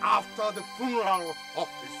till after the funeral of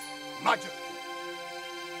His Majesty.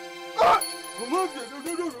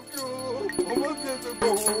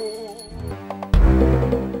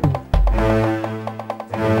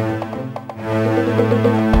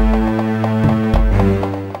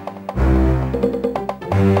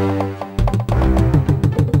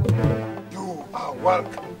 You are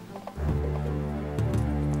welcome.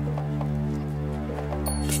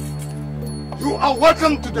 You are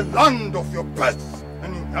welcome to the land of your birth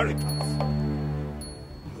and inheritance.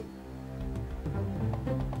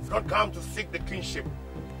 You've not come to seek the kingship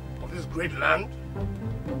of this great land,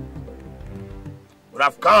 but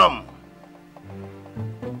I've come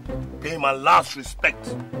to pay my last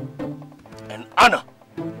respect and honor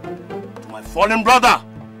to my fallen brother.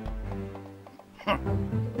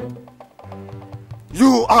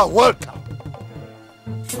 You are welcome,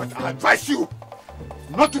 but I advise you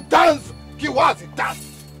not to dance Kiwazi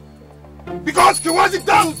dance, because Kiwazi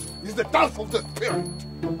dance is the dance of the spirit.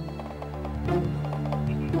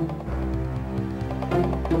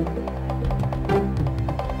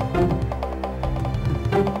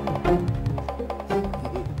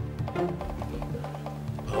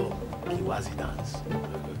 Oh, Kiwazi dance.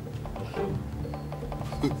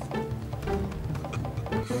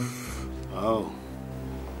 Oh.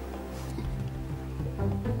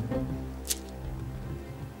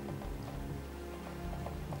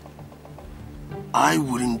 I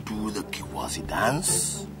wouldn't do the Kiwazi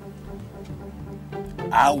dance.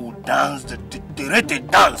 I would dance the Teterete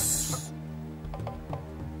dance.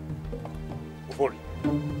 Ofori,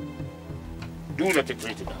 do the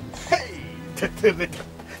Teterete dance. Hey! Teterete,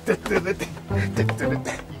 Teterete,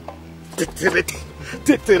 Teterete, Teterete,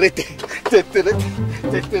 Teterete, Teterete,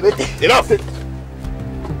 Teterete. Enough!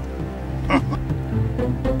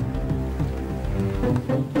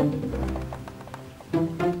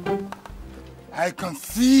 I can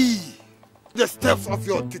see the steps of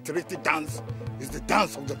your titerated dance is the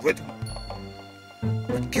dance of the great one.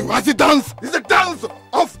 But Kiwazi dance is the dance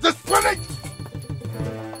of the spirit.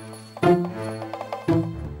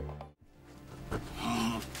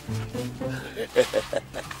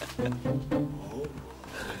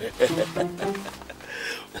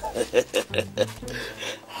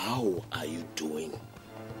 How are you doing?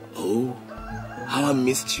 Oh, how I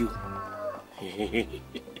missed you.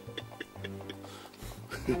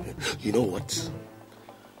 You know what?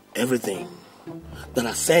 Everything that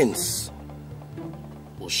ascends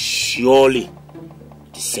will surely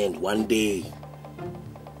descend one day.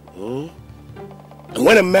 And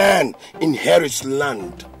when a man inherits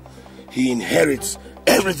land, he inherits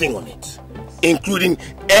everything on it, including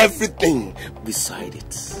everything beside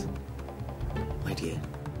it. My dear.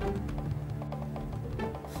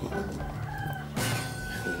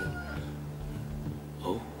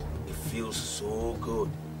 Oh, it feels so good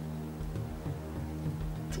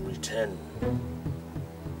to return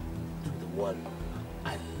to the one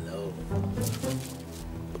I love.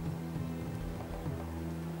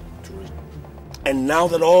 And now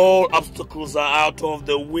that all obstacles are out of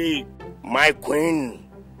the way, my queen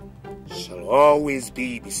shall always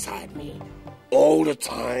be beside me all the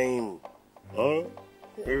time. Huh?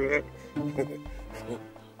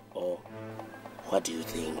 Or what do you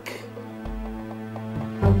think?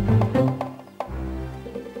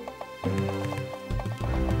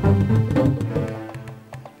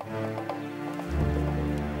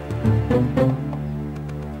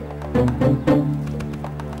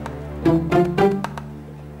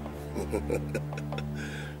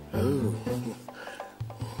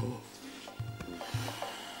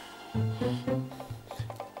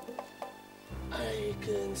 I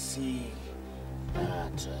can see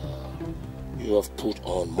that you have put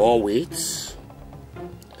on more weight.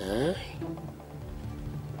 Huh?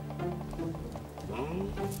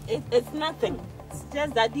 It's nothing. It's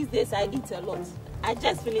just that these days I eat a lot. I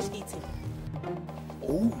just finished eating.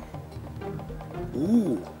 Ooh.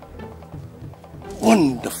 Ooh.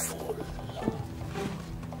 Wonderful.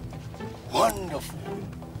 Wonderful.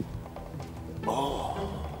 Oh.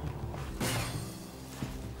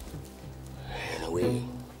 Anyway,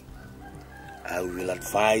 I will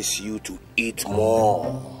advise you to eat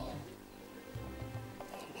more.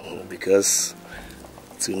 Because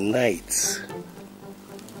tonight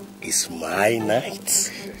is my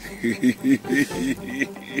night.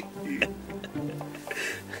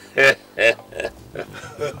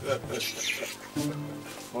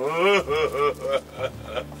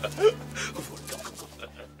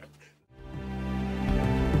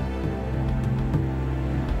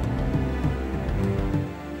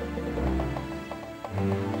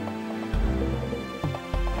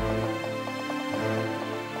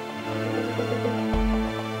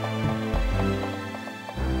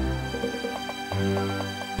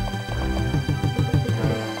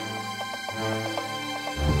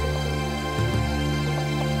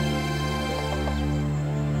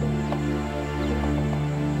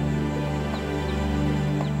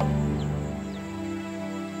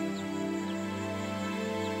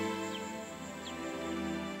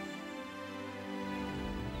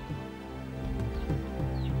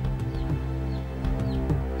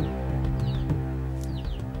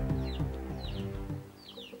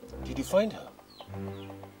 Did you find her?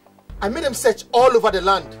 I made them search all over the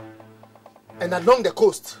land and along the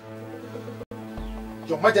coast.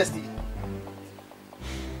 Your Majesty,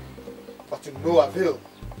 but to no avail.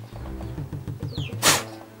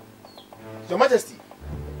 Your Majesty,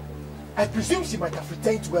 I presume she might have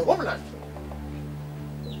returned to her homeland.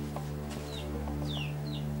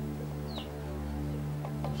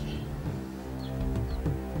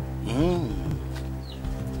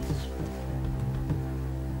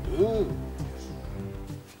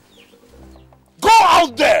 Go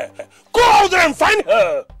out there! Go out there and find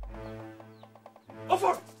her!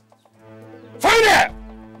 Find her!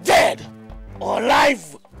 Dead or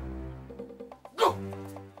alive! Go!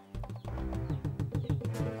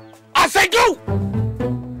 I say go!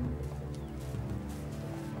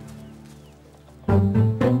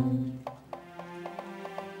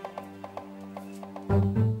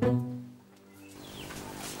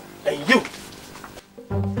 And you!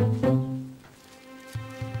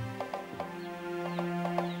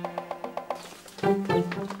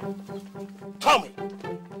 Tell me,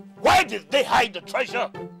 why did they hide the treasure?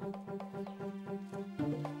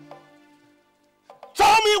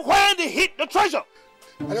 Tell me where they hid the treasure.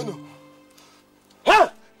 I don't know. Huh?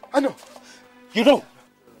 I know. You know?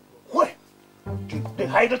 Where? They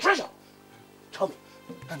hide the treasure. Tell me.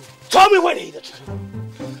 Tell me where they hid the treasure.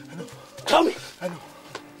 I know. Tell me. I know.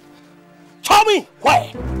 Tell me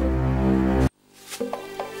where.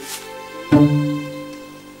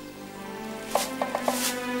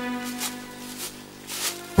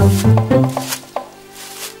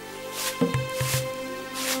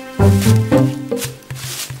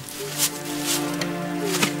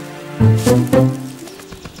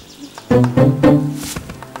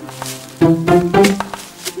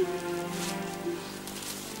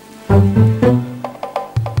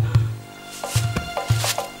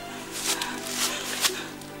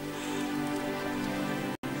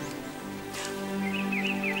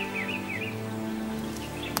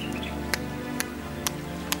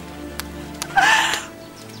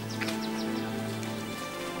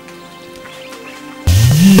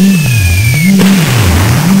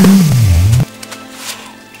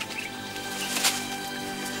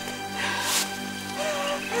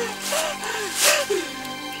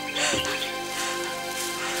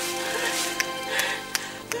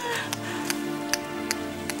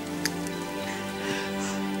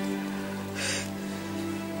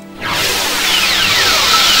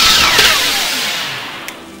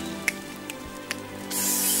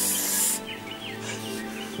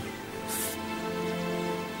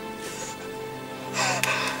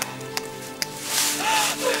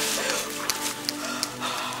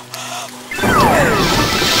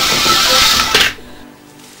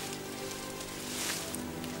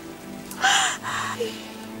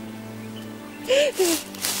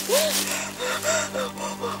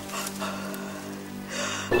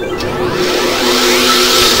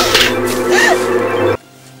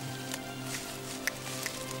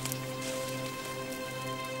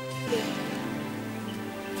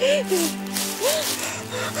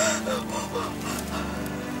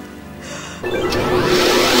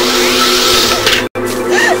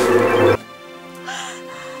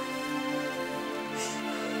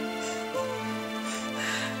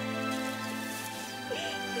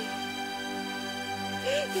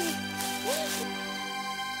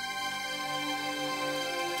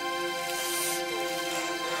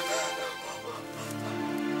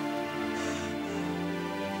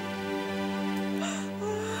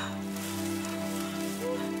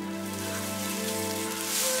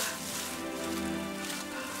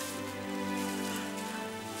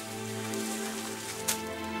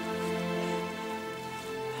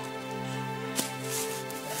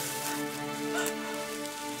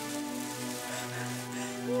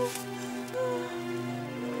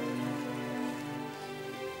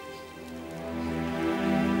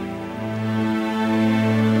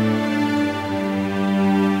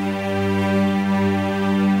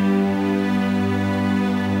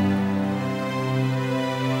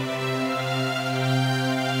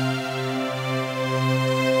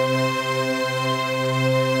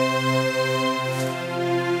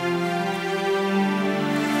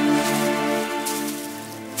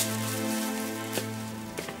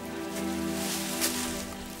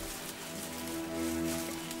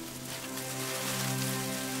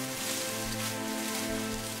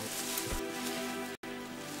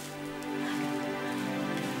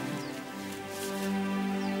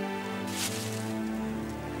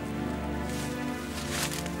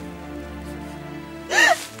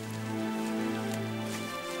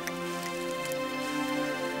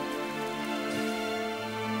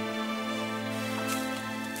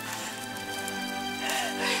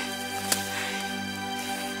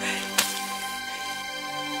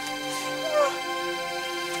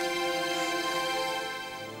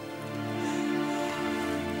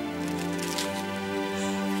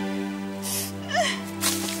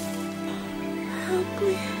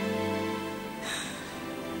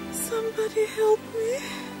 Somebody help me.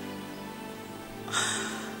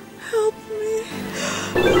 Help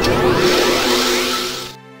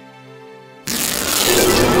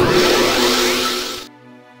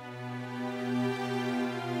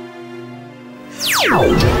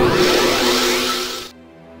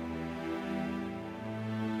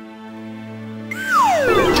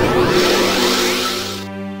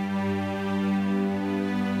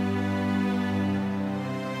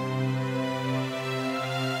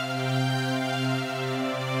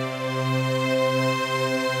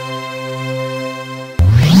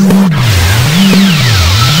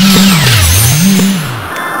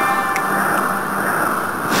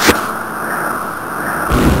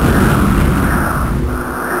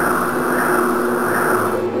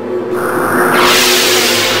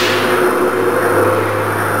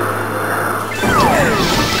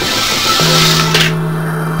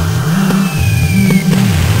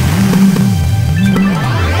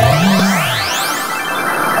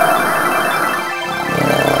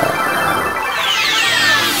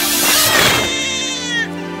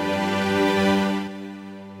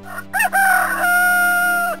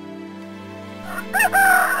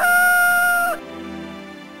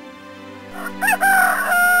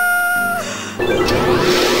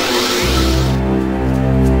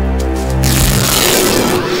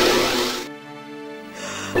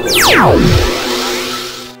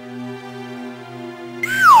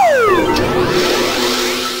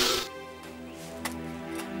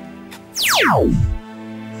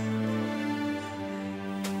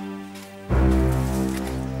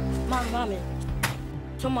Mommy,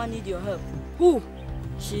 someone need your help. Who?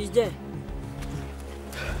 She's there.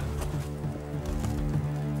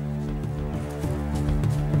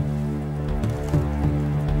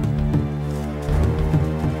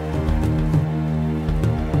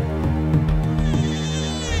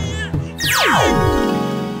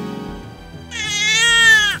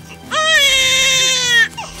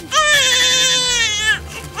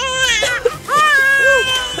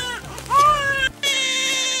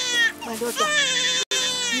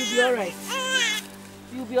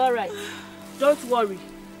 Don't worry.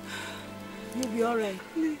 You'll be alright.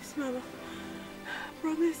 Please, Mama.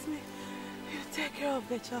 Promise me you'll take care of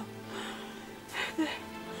the child.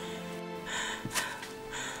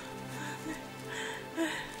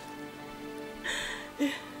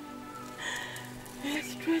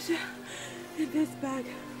 There's treasure in this bag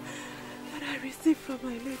that I received from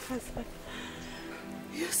my late husband.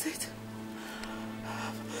 Use it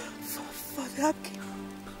for the upkeep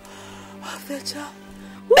of the child.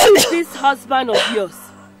 Who is this husband of yours?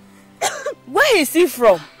 Where is he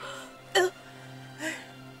from?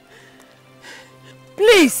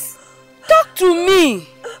 Please, talk to me.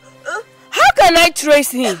 How can I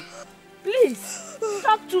trace him? Please,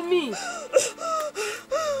 talk to me.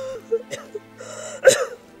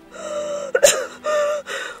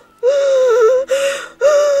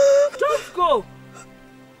 Don't go.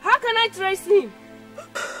 How can I trace him?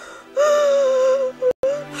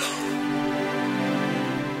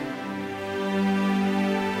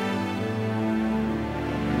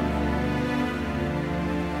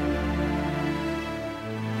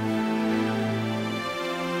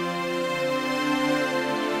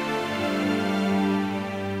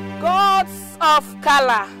 Of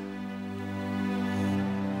color.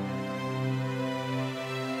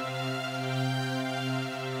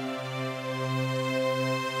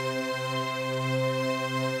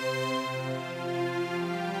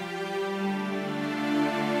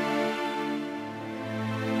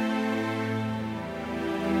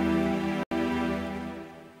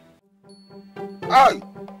 Aye,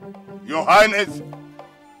 Your Highness,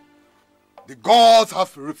 the gods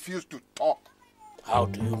have refused to talk. How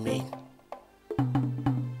do you mean?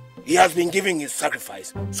 He has been giving his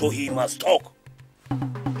sacrifice, so he must talk.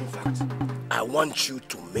 In fact, I want you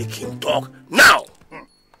to make him talk now.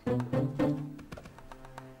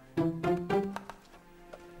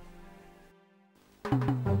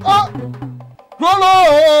 Ah!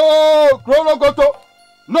 Krolo goto.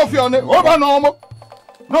 No fione, oba nomo.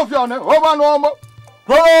 No fione, oba nomo.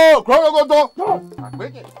 Krolo goto.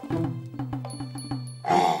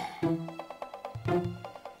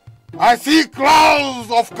 I see clouds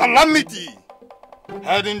of calamity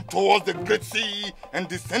heading towards the great sea and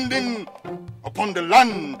descending upon the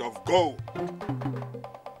land of gold.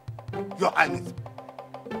 Your Highness,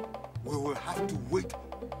 we will have to wait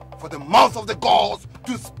for the mouth of the gods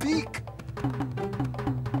to speak.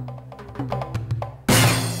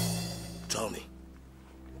 Tell me,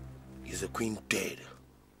 is the queen dead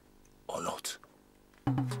or not?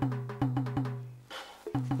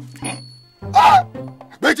 Ah!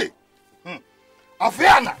 Betty!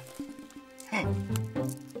 Afiana!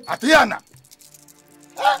 Atiana!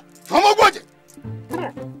 Tomogwaje!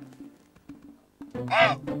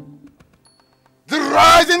 The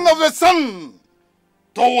rising of the sun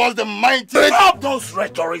towards the mighty... Stop those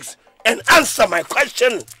rhetorics and answer my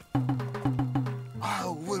question! I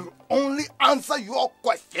will only answer your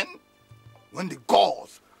question when the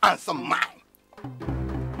gods answer mine.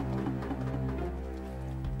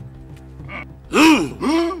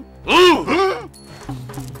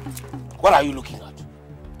 What are you looking at?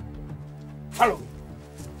 Follow me.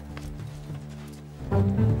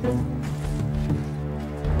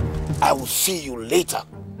 I will see you later.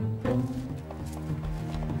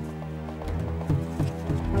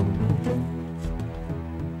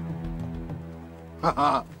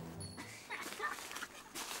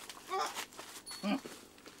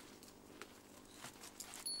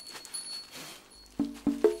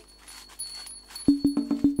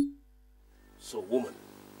 So, woman,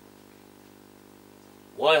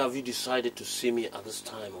 why have you decided to see me at this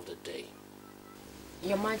time of the day?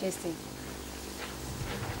 Your Majesty,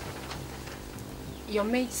 your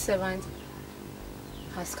maidservant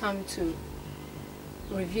has come to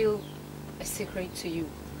reveal a secret to you.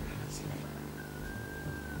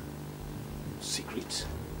 Secret?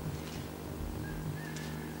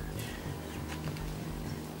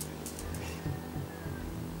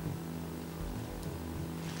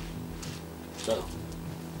 So,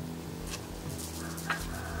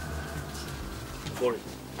 for it.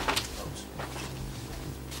 Out.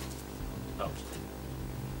 Out.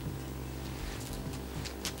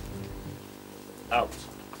 Out.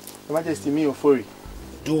 Your Majesty, me Ofori.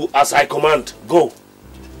 Do as I command. Go.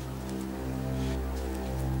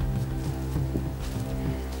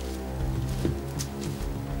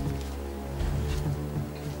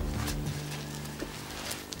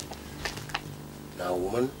 Now,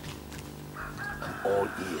 woman, I'm all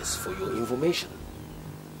ears for your information.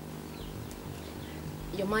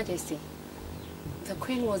 Your Majesty, the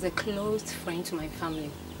Queen was a close friend to my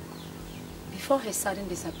family. Before her sudden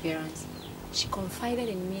disappearance, she confided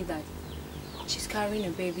in me that she's carrying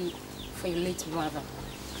a baby for your late brother.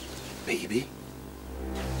 Baby?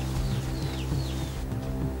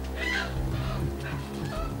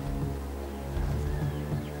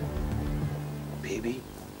 Baby?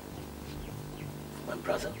 My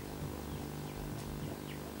brother?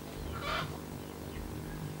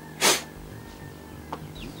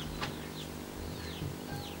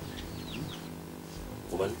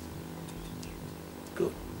 Woman?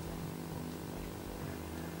 Good.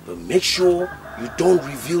 But make sure you don't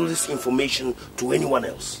reveal this information to anyone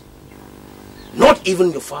else. Not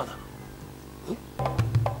even your father.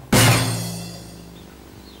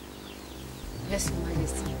 Yes, Your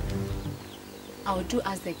Majesty. I will do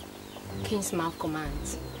as the King's mouth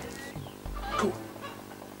commands. Good.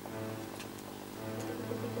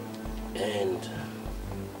 And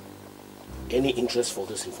any interest for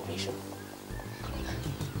this information?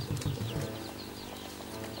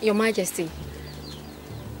 Your Majesty,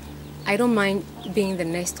 I don't mind being the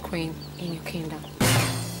next queen in your kingdom.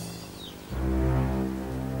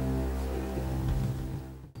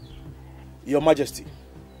 Your Majesty,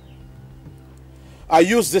 I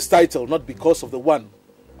use this title not because of the one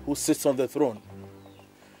who sits on the throne,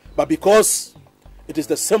 but because it is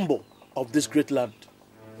the symbol of this great land.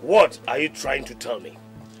 What are you trying to tell me,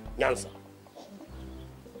 Nyansa?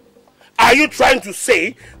 Are you trying to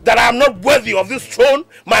say that I am not worthy of this throne,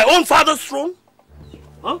 my own father's throne?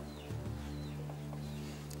 Huh?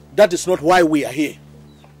 That is not why we are here.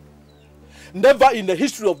 Never in the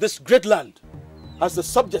history of this great land has the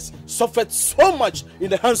subjects suffered so much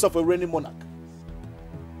in the hands of a reigning monarch.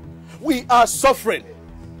 We are suffering.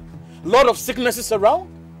 A lot of sicknesses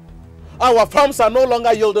around. Our farms are no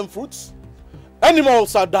longer yielding fruits.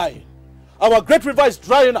 Animals are dying. Our great river is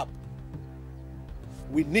drying up.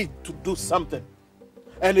 We need to do something.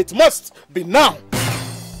 And it must be now.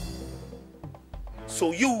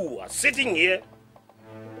 So you are sitting here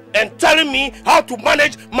and telling me how to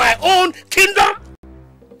manage my own kingdom?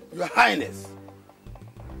 Your Highness,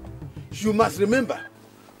 you must remember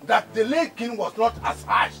that the late king was not as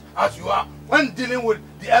harsh as you are when dealing with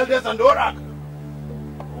the elders and the oracle.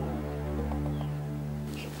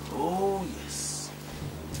 Oh, yes.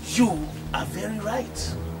 You are very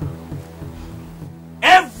right.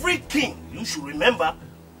 Every king, you should remember,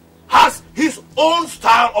 has his own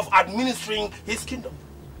style of administering his kingdom.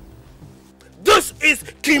 This is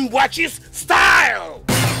King Boakye's style.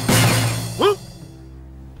 Huh?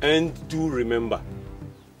 And do remember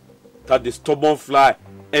that the stubborn fly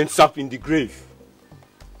ends up in the grave.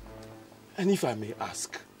 And if I may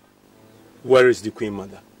ask, where is the Queen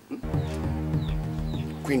Mother?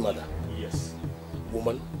 Queen Mother? Yes.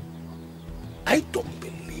 Woman, I don't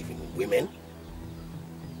believe in women.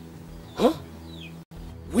 Huh?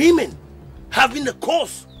 Women have been the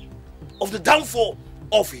cause of the downfall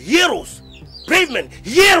of heroes, brave men,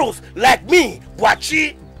 heroes like me,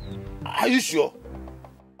 Boakye. Are you sure?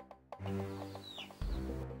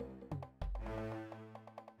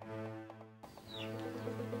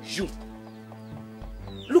 You,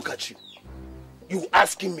 look at you. You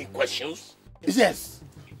asking me questions? Yes.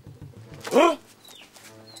 Huh?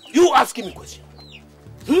 You asking me questions?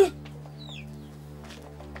 Hmm?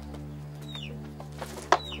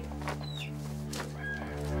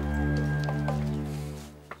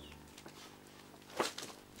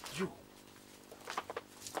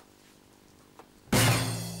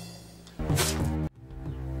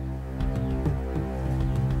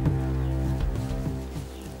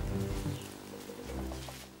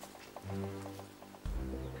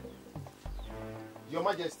 Your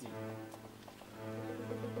Majesty,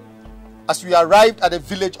 as we arrived at the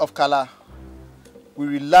village of Kala, we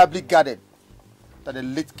reliably gathered that the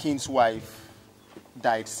late king's wife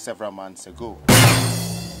died several months ago.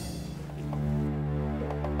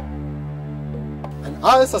 And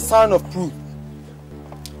as a sign of proof,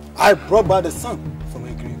 I brought back the son from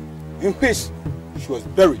her grave, in which she was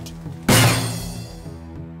buried.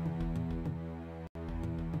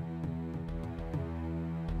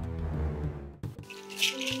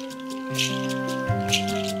 Yes,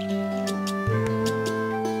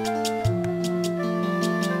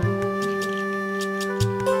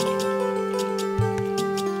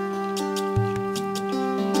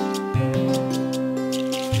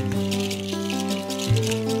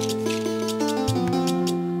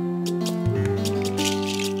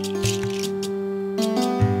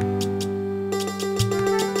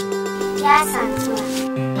 Auntie.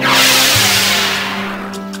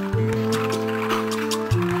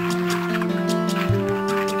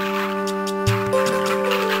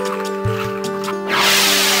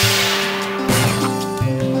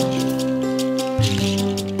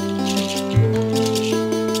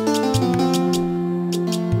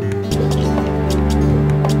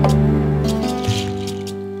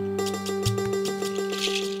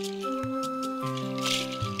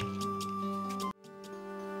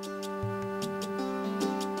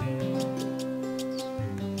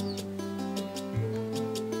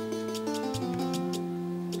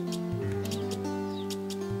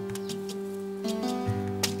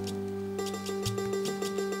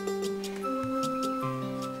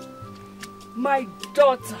 My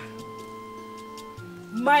daughter,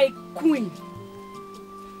 my queen,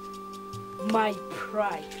 my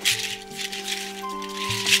pride.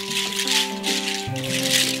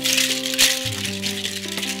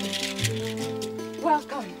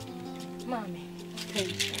 Welcome, Mommy.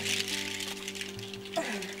 Thank you.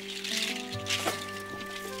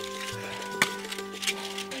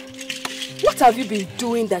 What have you been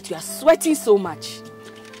doing that you are sweating so much?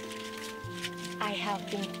 I have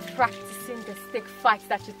been practicing the stick fight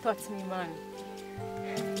that you taught me, Mommy.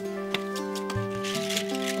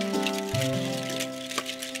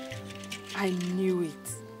 I knew it.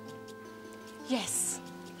 Yes.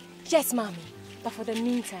 Yes, Mommy. But for the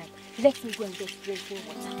meantime, let me go and get drinking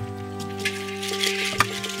water.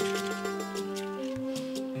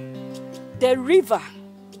 The river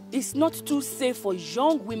is not too safe for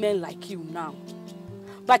young women like you now.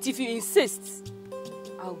 But if you insist,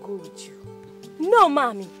 I'll go with you. No,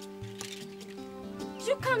 Mommy.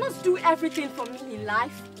 You cannot do everything for me in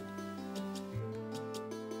life.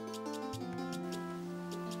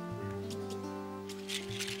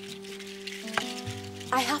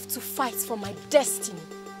 I have to fight for my destiny.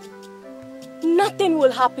 Nothing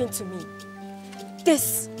will happen to me.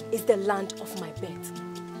 This is the land of my birth.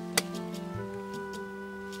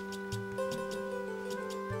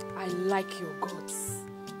 I like your gods.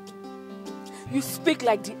 You speak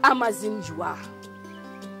like the Amazon you are.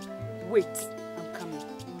 Wait, I'm coming.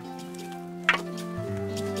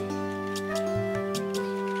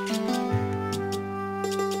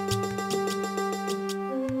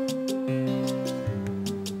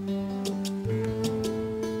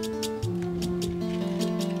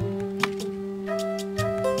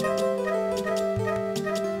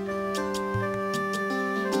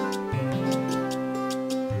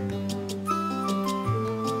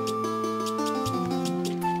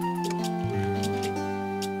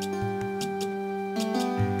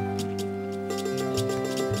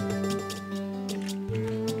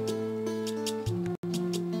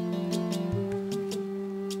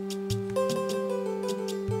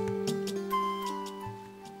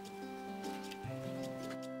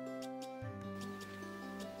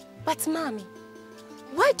 But Mommy,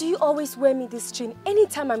 why do you always wear me this chain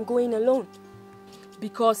anytime I'm going alone?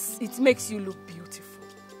 Because it makes you look beautiful.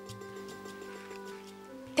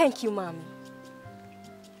 Thank you, Mommy.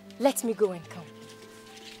 Let me go and come.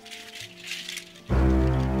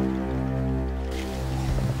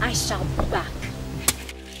 I shall be back.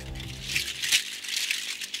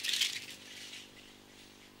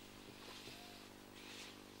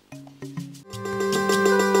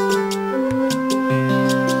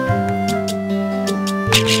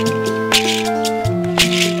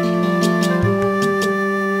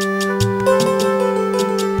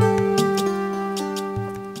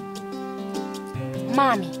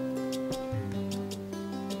 Mommy,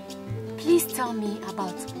 please tell me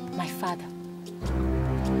about my father.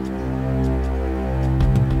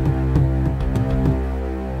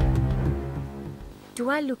 Do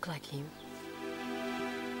I look like him?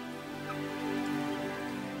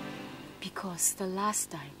 Because the last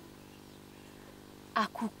time,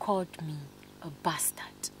 Aku called me a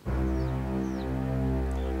bastard.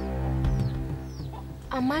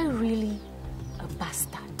 Am I really a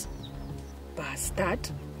bastard? Bastard?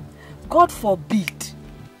 God forbid.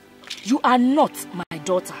 You are not my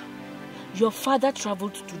daughter. Your father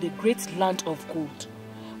traveled to the great land of gold,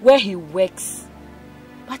 where he works,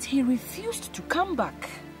 but he refused to come back.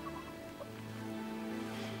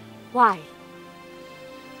 Why?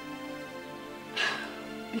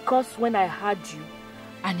 Because when I had you,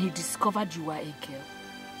 and he discovered you were a girl,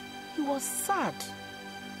 he was sad.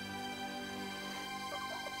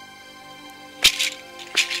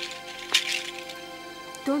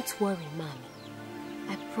 Don't worry, Mommy.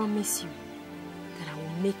 I promise you that I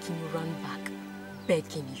will make him run back,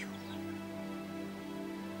 begging you.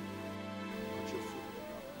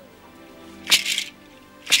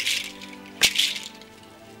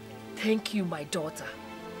 Thank you, my daughter.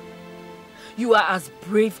 You are as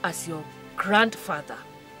brave as your grandfather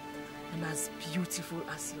and as beautiful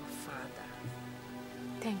as your father.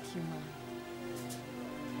 Thank you, Mom.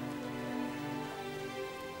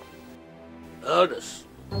 Elders,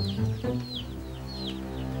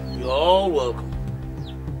 you're all welcome.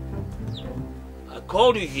 I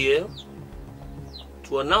called you here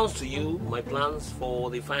to announce to you my plans for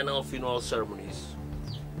the final funeral ceremonies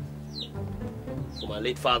for my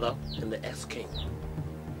late father and the ex-king.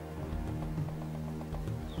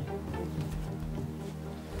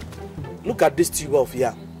 Look at this tuber of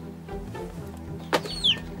yam.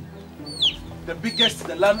 The biggest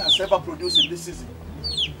the land has ever produced in this season.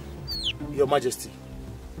 Your Majesty,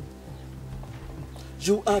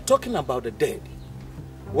 you are talking about the dead,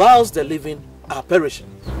 whilst the living are perishing.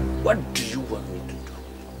 What do you want me to do?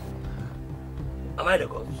 Am I the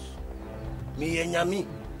gods? Me and Yami?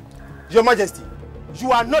 Your Majesty,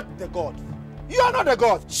 you are not the god. You are not the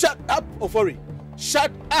god. Shut up, Ofori.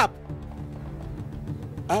 Shut up.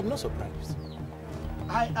 I am not surprised.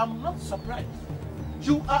 I am not surprised.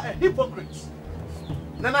 You are a hypocrite.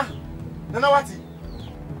 Nana Wati.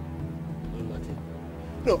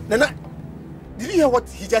 No, Nana, did you hear what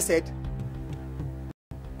he just said?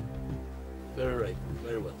 Very right,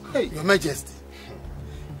 very well. Hey, Your Majesty,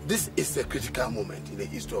 this is a critical moment in the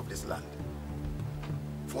history of this land.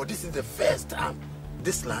 For this is the first time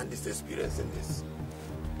this land is experiencing this.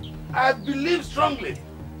 I believe strongly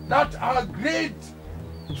that our great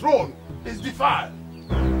throne is defiled.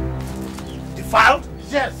 Defiled?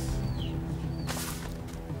 Yes.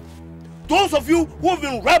 Those of you who have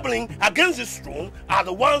been rebelling against this throne are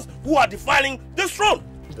the ones who are defiling this throne.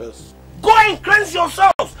 Yes. Go and cleanse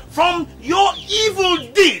yourselves from your evil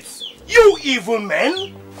deeds, you evil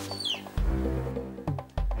men.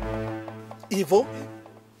 Evil?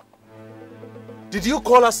 Did you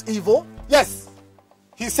call us evil? Yes,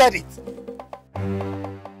 he said it.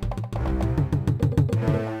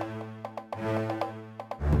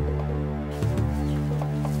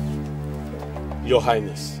 Your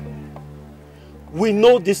Highness, we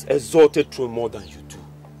know this exalted throne more than you do.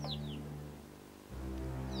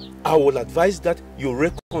 I will advise that you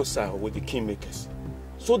reconcile with the kingmakers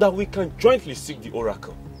so that we can jointly seek the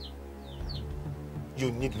oracle.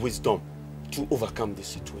 You need wisdom to overcome this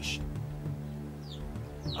situation.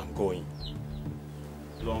 I'm going.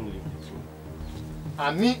 Long live the throne.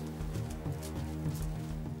 Ami.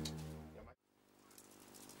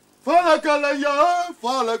 Fala kalaya,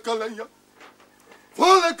 fala kalaya.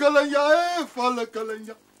 Fala kalaya, fala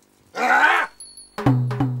kalaya. Ah!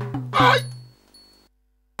 Ay!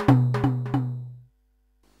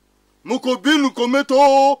 Mukobinu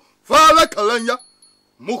kometo, fala kalaya.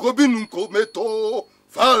 Mukobinu kometo,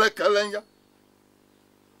 fala kalaya.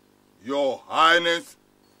 Your Highness.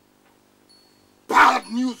 Bad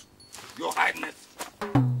news, Your Highness.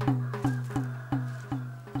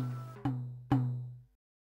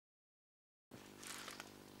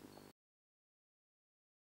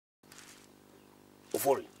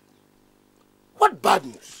 Ofori, what bad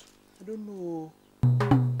news? I don't know.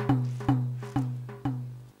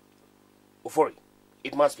 Ofori,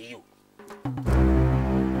 it must be you.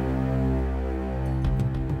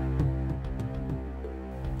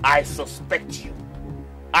 I suspect you.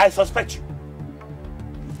 I suspect you.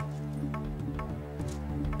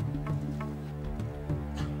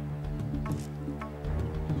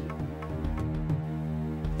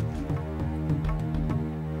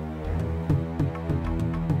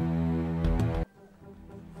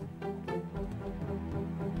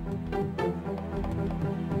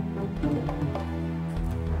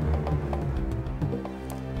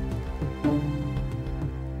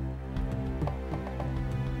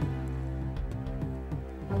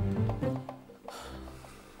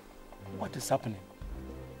 What is happening?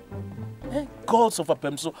 Hey, gods of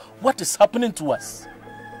Apemso, what is happening to us?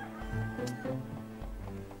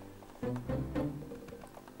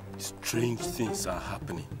 Strange things are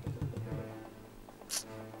happening.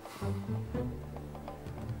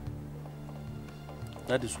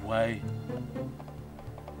 That is why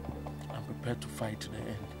I'm prepared to fight to the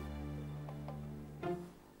end.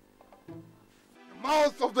 The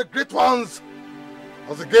mouth of the great ones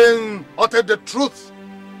has again uttered the truth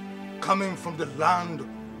coming from the land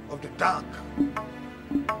of the dark.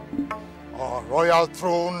 Our royal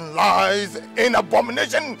throne lies in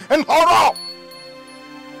abomination and horror.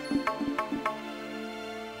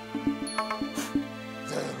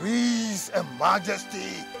 There is a majesty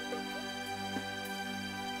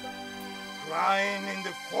crying in the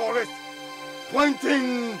forest,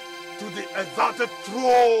 pointing to the exalted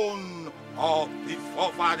throne of the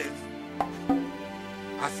forefathers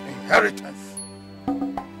as inheritance.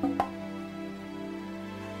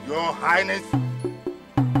 Your Highness,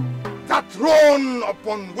 the throne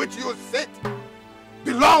upon which you sit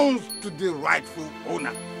belongs to the rightful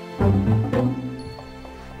owner.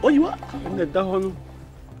 Oh, you are in the down.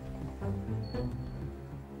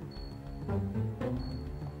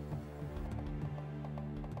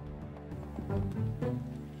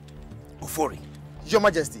 Ofori, Your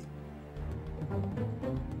Majesty.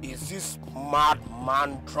 is this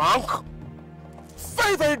madman drunk?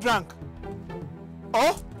 Very, very drunk.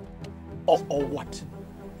 Or what?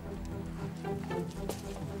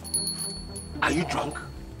 Are you drunk?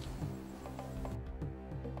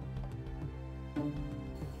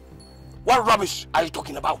 What rubbish are you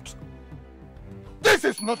talking about? This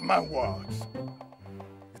is not my words.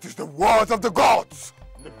 It is the words of the gods.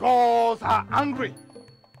 The gods are angry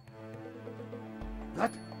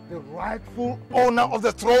that the rightful owner of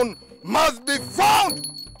the throne must be found.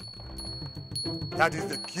 That is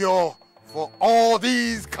the cure for all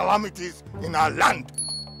these calamities in our land.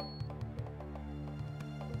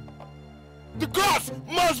 The gods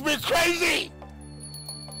must be crazy!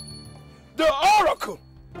 The oracle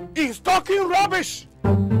is talking rubbish!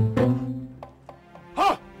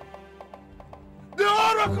 Huh? The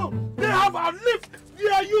oracle, they have outlived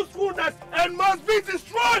their usefulness and must be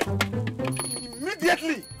destroyed!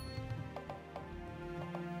 Immediately!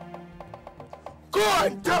 Go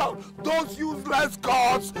and tell those useless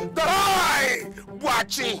gods that I,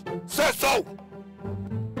 Boakye, say so!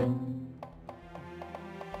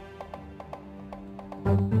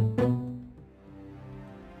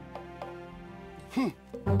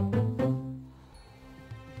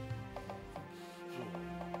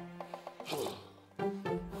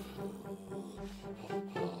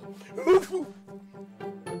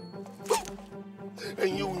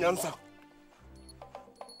 And you, Nyansa,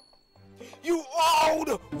 you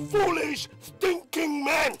old, foolish, stinking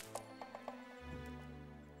man!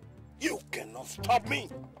 You cannot stop me!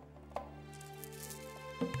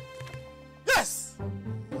 yes!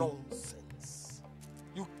 Nonsense.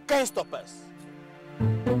 You can't stop us.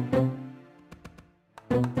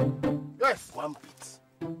 Yes, one bit.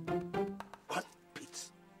 One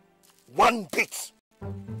bit. One bit.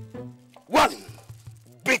 One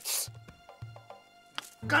bit.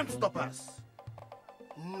 Can't stop us.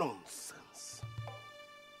 Nonsense.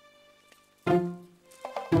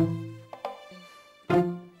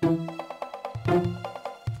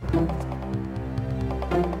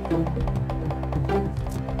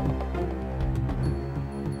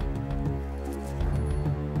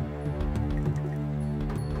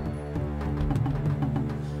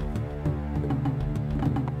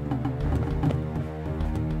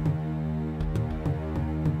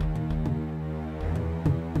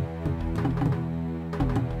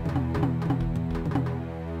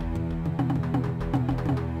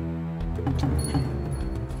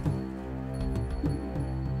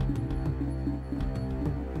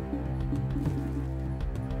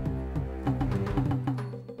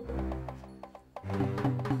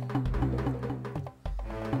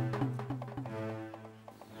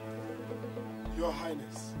 Your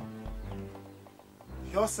Highness,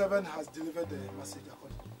 your servant has delivered the message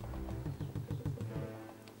accordingly.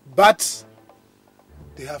 But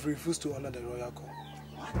they have refused to honor the royal call.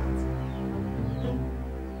 What?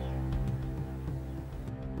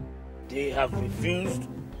 They have refused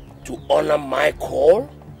to honor my call?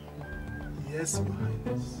 Yes, Your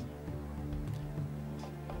Highness.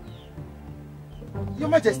 Your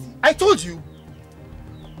Majesty, I told you.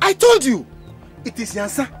 I told you. It is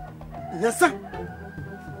Nyansa. Nyansa.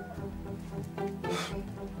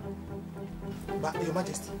 But Your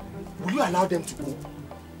Majesty, will you allow them to go?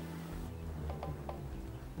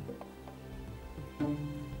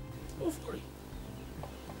 Ofori,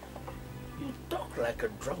 you talk like a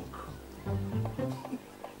drunk.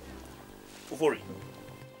 Ofori.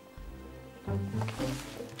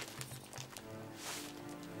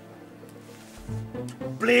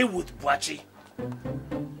 Play with Boakye.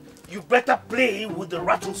 You better play with the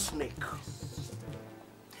rattlesnake.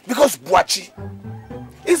 Because Boakye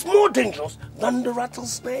is more dangerous than the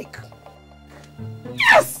rattlesnake.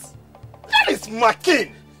 Yes! That is my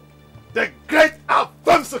king! The great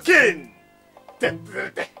Alfonso King!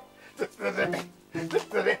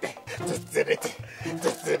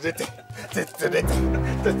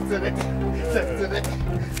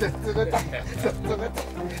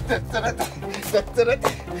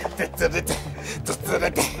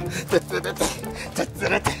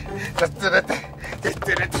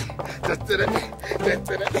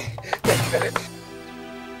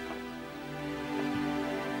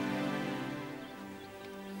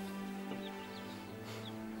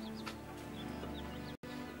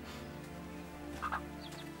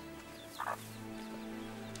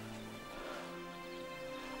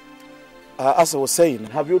 As I was saying,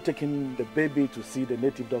 have you taken the baby to see the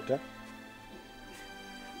native doctor?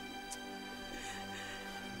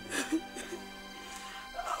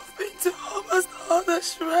 I've been to almost all the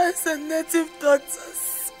shrines and native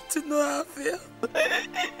doctors to no avail.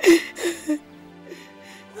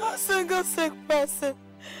 No single sick person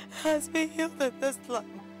has been healed in this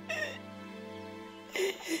land.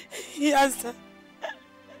 Yes, sir.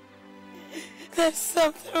 There's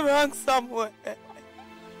something wrong somewhere.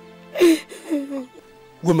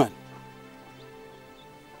 Woman,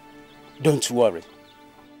 don't worry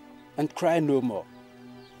and cry no more.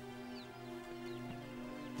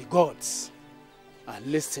 The gods are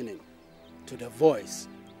listening to the voice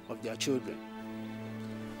of their children.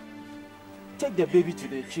 Take the baby to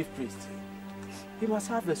the chief priest. He must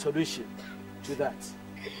have the solution to that.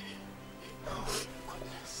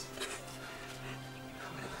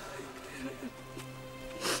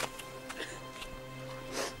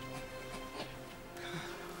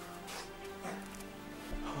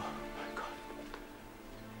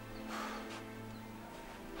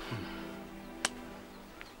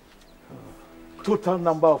 Total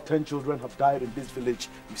number of 10 children have died in this village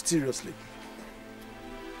mysteriously.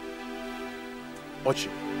 Boakye,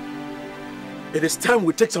 it is time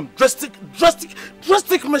we take some drastic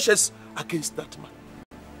measures against that man.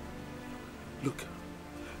 Look,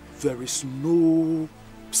 there is no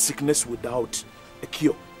sickness without a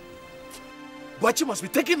cure. Boakye must be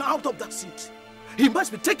taken out of that seat. He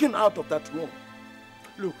must be taken out of that room.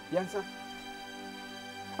 Look, Yansa,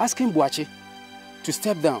 asking Boakye to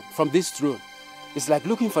step down from this throne is like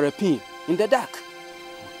looking for a pin in the dark.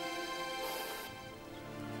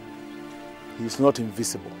 He is not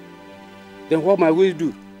invisible. Then what might we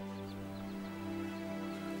do?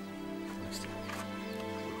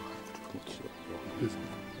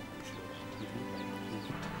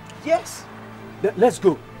 Yes. Let's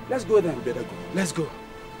go. Let's go then. Better go. Let's go.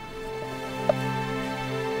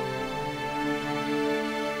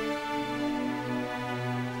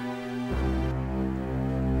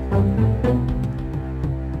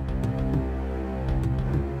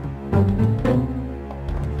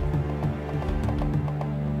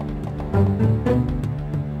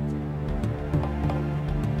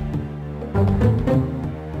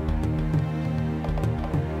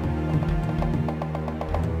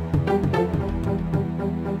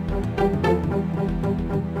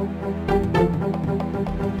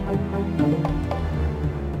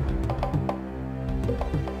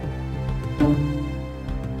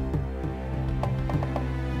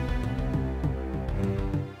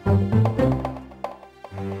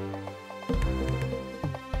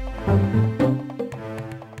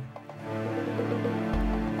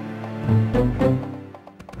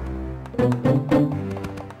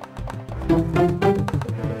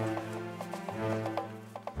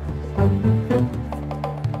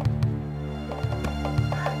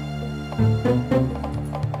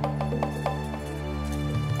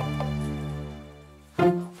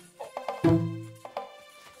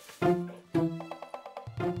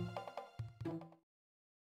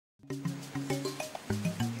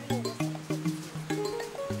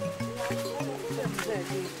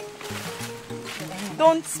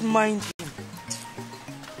 Don't mind him.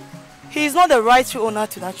 He is not the rightful owner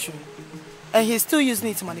to that tree, and he's still using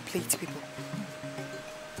it to manipulate people.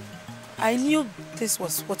 I knew this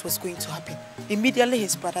was what was going to happen. Immediately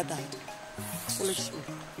his brother died. Foolish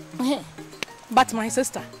me. But my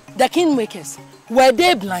sister, the kingmakers, were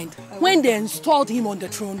they blind when they installed him on the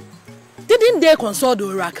throne? Didn't they consult the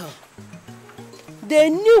oracle? They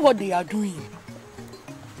knew what they are doing.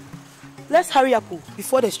 Let's hurry up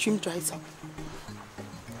before the stream dries up.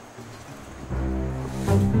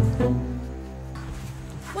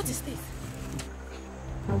 What is this?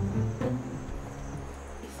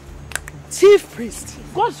 Chief priest,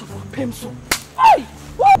 gods of Pemso. Hey!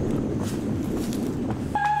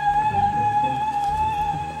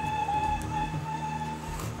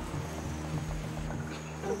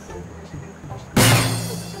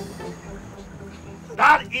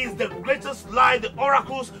 That is the greatest lie the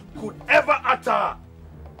oracles could ever utter.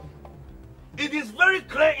 It is very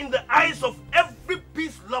clear in the eyes of every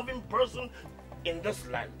peace-loving person in this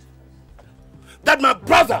land. That my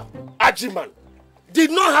brother, Ajiman,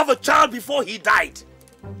 did not have a child before he died.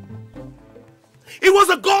 It was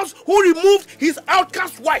the gods who removed his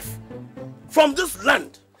outcast wife from this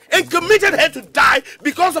land and committed her to die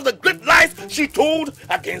because of the great lies she told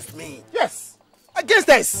against me. Yes, against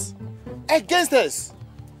us. Against us.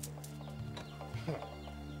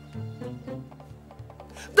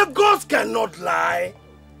 The gods cannot lie,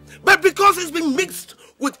 but because it's been mixed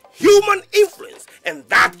with human influence, and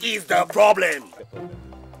that is the problem.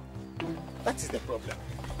 That is the problem.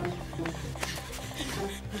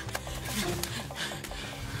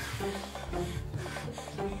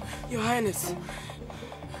 Your Highness,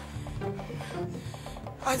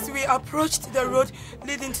 as we approached the road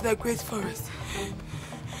leading to the great forest,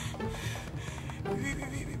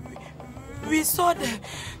 we saw the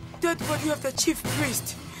dead body of the chief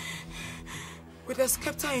priest with a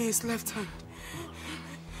scepter in his left hand.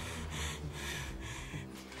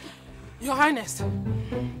 Your Highness,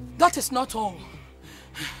 that is not all.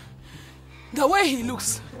 The way he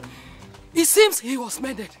looks, it seems he was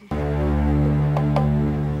murdered.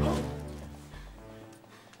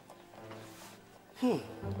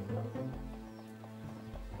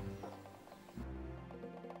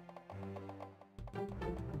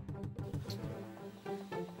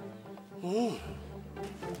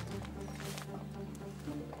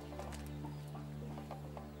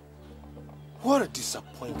 What a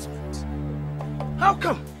disappointment. How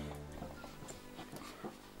come?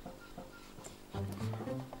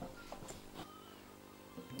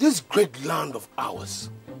 This great land of ours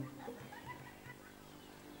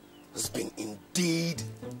has been indeed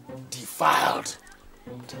defiled.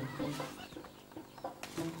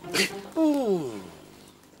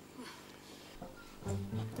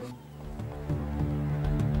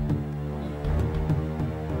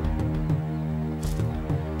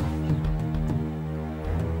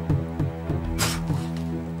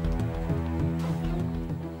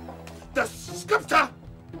 The scepter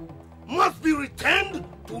must be returned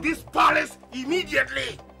to this palace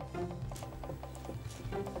immediately.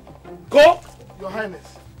 Go! Your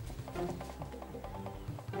Highness.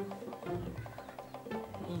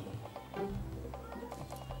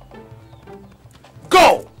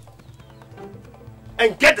 Go!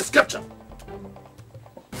 And get the scepter.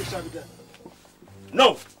 It shall be done.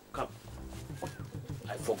 No, come.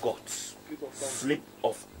 I forgot. Slip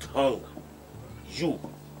of tongue. You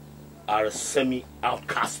are a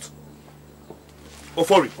semi-outcast.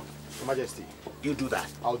 Ofori. Your Majesty. You do that.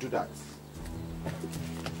 I'll do that.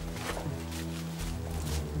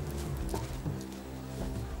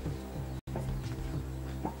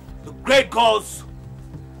 The great gods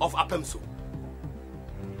of Apemso.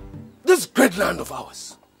 This great land of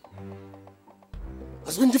ours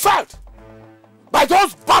has been defiled by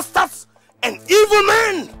those bastards and evil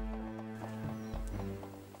men.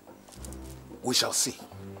 We shall see.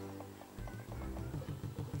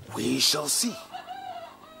 We shall see.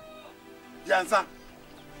 Jansa,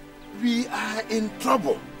 we are in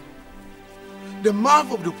trouble. The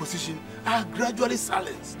mouth of the opposition are gradually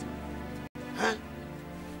silenced. Huh?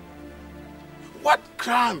 What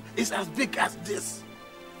crime is as big as this?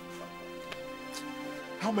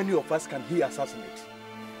 How many of us can he assassinate?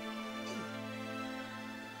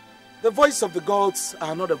 The voice of the gods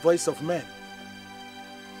are not the voice of men.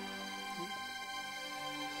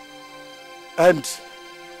 And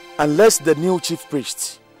unless the new chief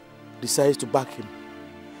priest decides to back him,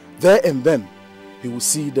 there and then he will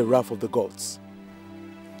see the wrath of the gods.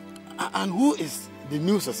 And who is the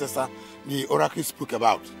new successor the oracle spoke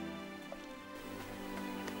about?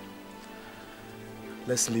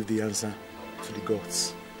 Let's leave the answer to the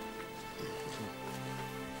gods.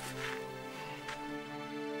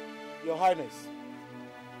 Your Highness,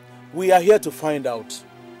 we are here to find out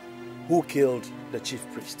who killed the chief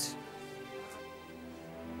priest.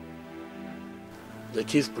 The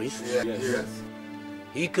chief priest? Yes.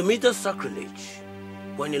 He committed sacrilege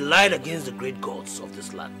when he lied against the great gods of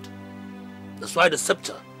this land. That's why the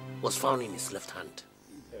scepter was found in his left hand.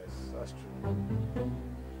 Yes, that's true.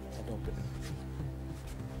 I don't believe it.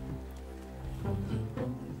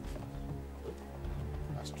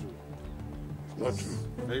 That's true. It's not true.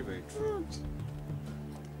 Very, very true.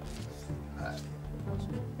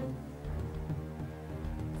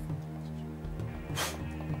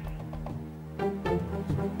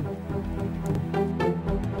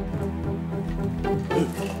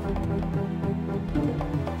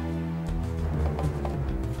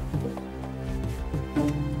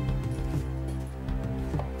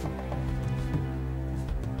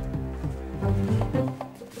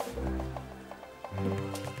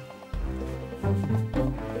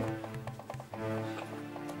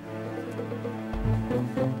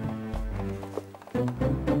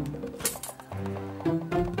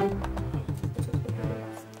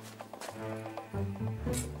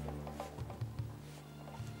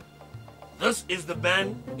 This is the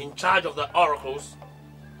man in charge of the oracles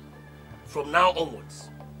from now onwards.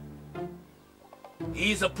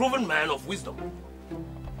 He is a proven man of wisdom.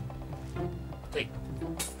 Take.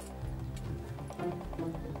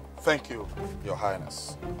 Thank you, Your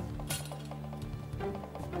Highness.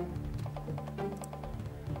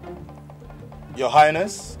 Your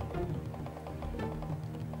Highness,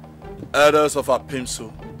 elders of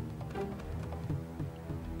Apimsu,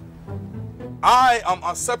 I am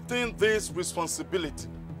accepting this responsibility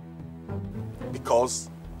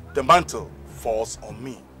because the mantle falls on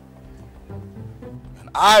me. And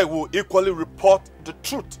I will equally report the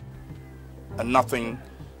truth and nothing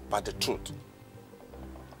but the truth.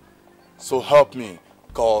 So help me,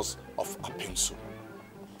 cause of Apimsu.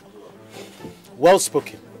 Well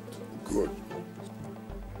spoken. Good.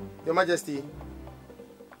 Your Majesty,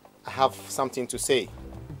 I have something to say.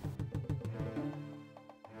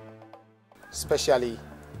 Especially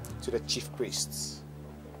to the chief priests.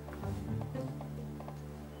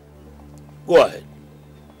 Go ahead.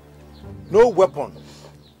 No weapon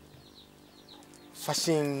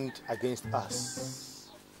fashioned against us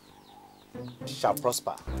shall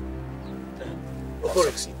prosper or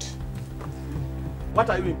succeed. What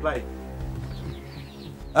are you implying?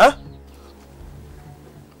 Huh?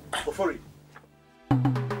 Ofori.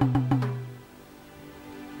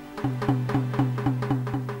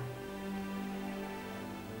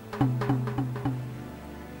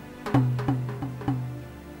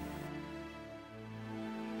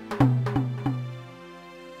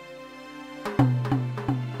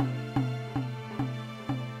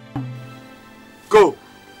 Go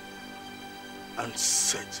and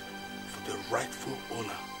search for the rightful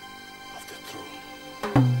owner of the throne.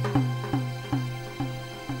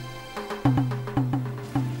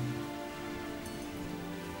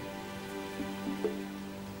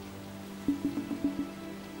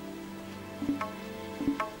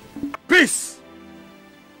 Peace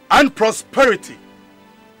and prosperity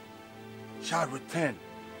shall return to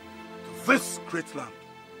this great land.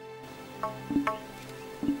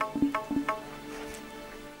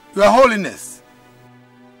 Your Holiness,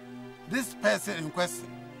 this person in question,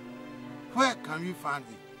 where can we find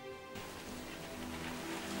him?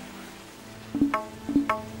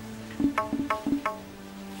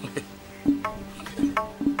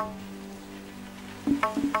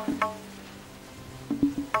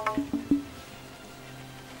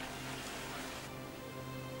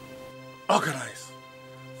 Organize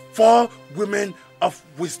 4 women of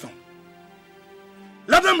wisdom.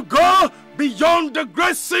 Let them go beyond the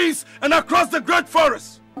great seas and across the great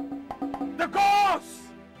forest. The gods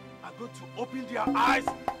are going to open their eyes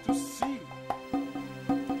to see.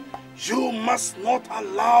 You must not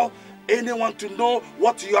allow anyone to know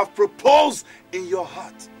what you have proposed in your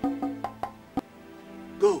heart.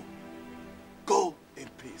 Go. Go in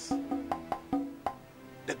peace.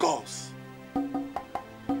 The gods be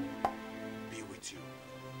with you.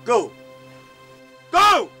 Go.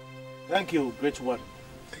 Go! Thank you, great one.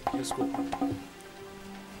 Let's go.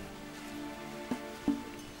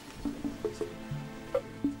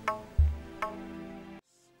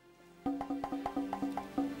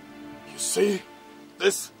 You see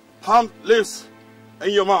this palm leaves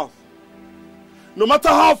in your mouth. No matter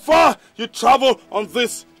how far you travel on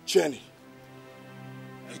this journey,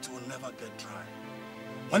 it will never get dry.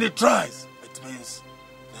 When it dries, it means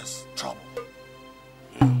there's trouble.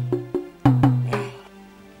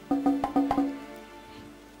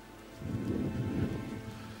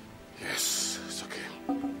 Yes, it's okay.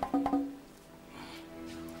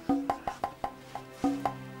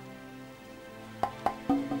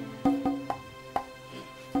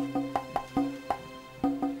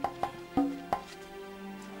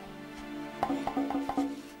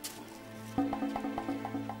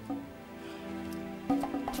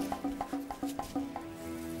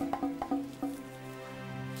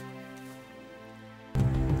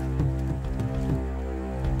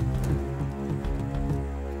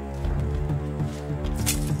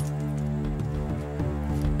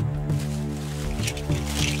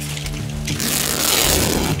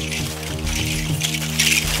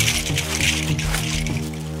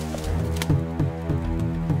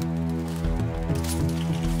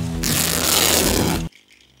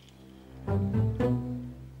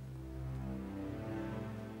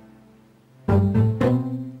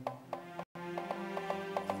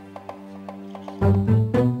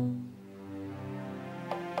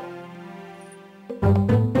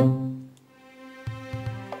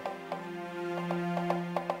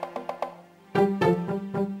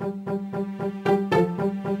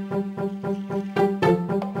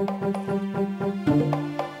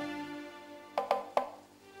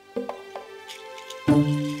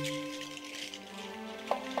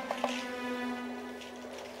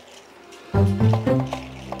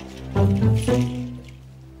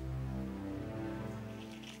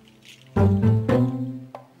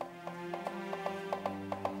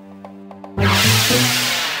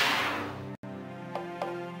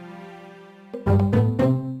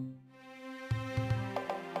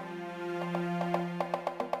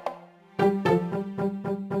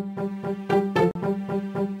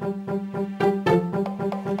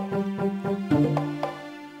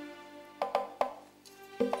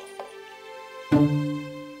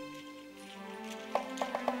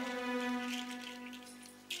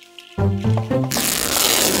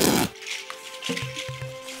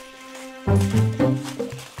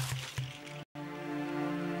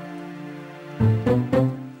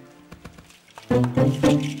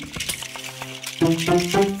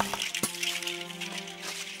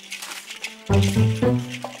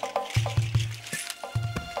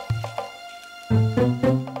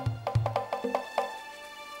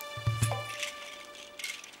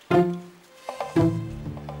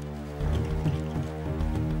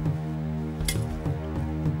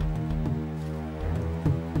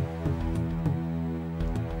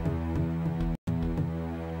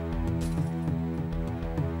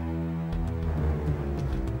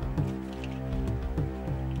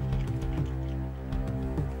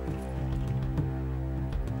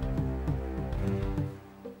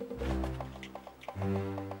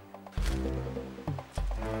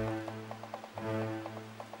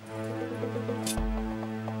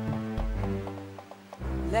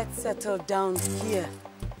 Let's settle down here.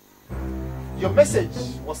 Your message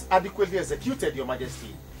was adequately executed, Your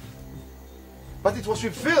Majesty. But it was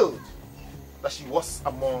revealed that she was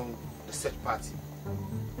among the search party.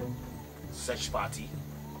 Search party?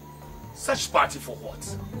 Search party for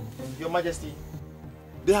what? Your Majesty,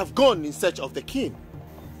 they have gone in search of the king.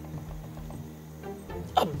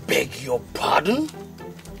 I beg your pardon?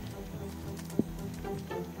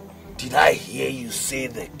 Did I hear you say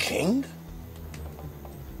the king?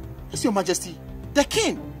 Yes, Your Majesty, the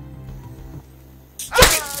king.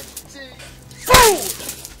 Fool!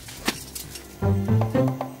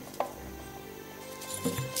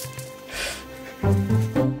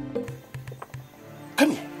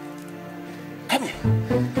 Come here. Come here.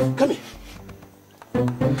 Come here.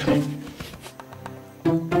 Come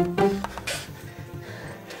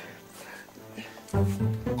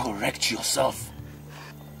here. Correct yourself.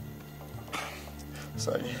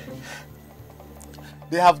 Sorry.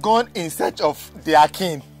 They have gone in search of their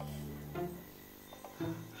king.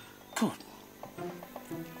 Good.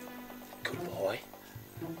 Good boy.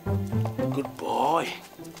 Good boy.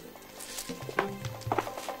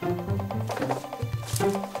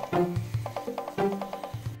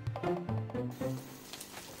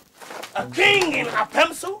 A king in a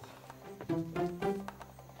pencil?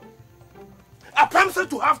 A pencil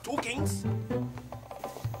to have two kings?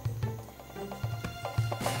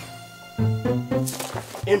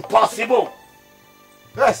 Impossible.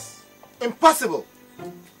 Yes, impossible.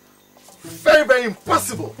 Very, very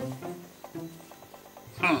impossible.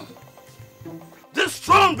 This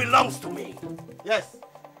throne belongs to me. Yes,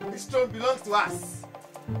 this throne belongs to us.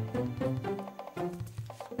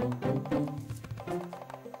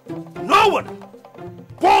 No one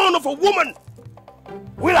born of a woman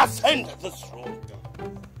will ascend this throne.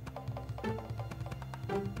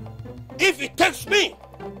 If it takes me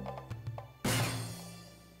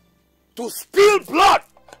to spill blood,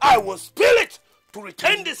 I will spill it to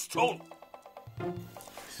retain this throne.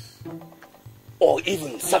 Or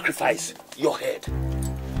even sacrifice your head.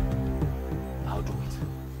 I'll do it.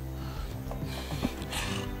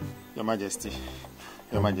 Your Majesty,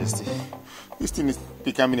 Your Majesty, this thing is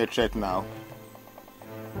becoming a threat now.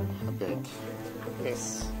 I beg.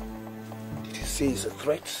 Yes. Did you say it's a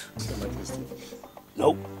threat? Your Majesty.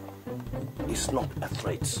 No, it's not a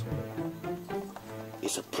threat.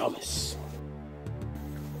 It's a promise.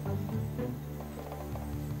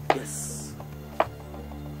 Yes.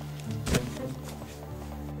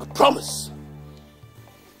 A promise.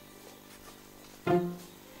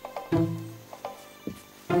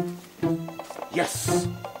 Yes.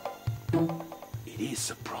 It is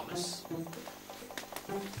a promise.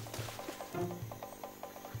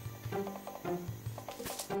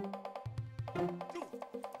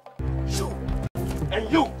 You and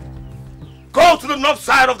you go to the north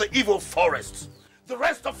side of the evil forest. The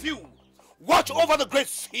rest of you watch over the great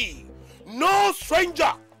sea. No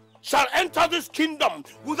stranger shall enter this kingdom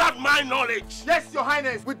without my knowledge. Yes, Your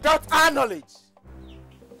Highness, without our knowledge.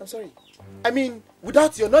 I'm sorry. I mean,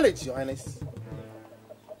 without your knowledge, Your Highness.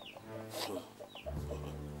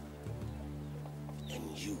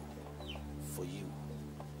 you,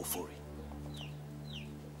 Ofori.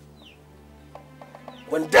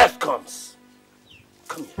 When death comes,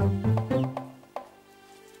 come here.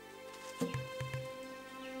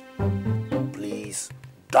 Please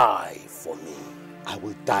die for me. I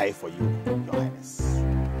will die for you, Your Highness.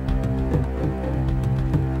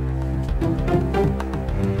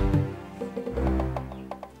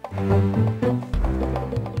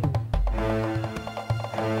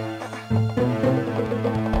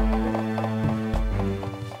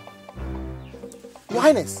 Your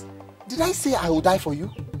Highness, did I say I will die for you?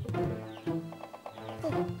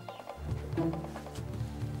 No.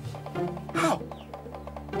 How?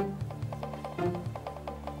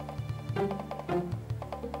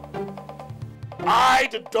 I,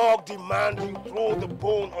 the dog, demand you throw the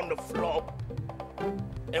bone on the floor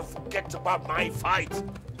and forget about my fight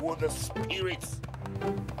with the spirits.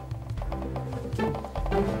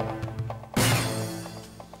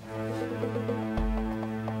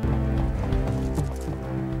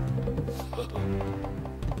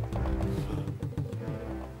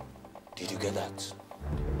 Did you get that?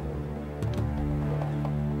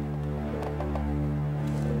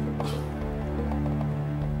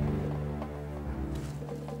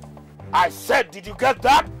 I said, did you get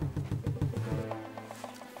that?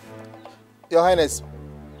 Your Highness,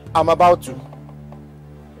 I'm about to.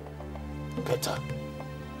 Better.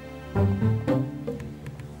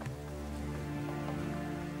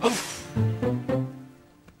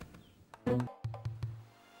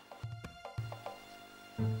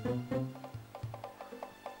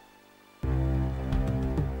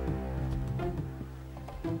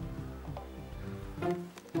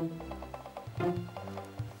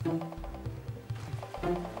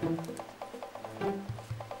 Finally,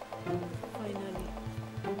 the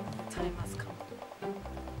time has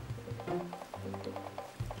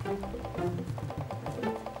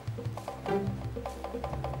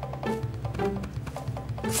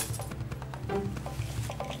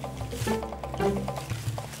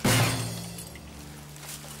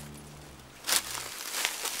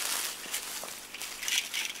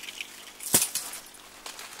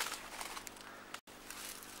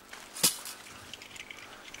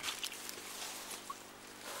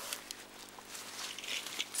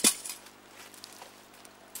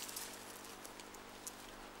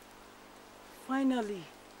Finally,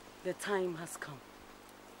 the time has come.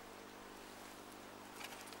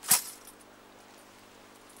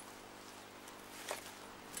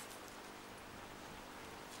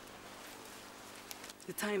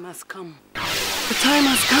 The time has come. The time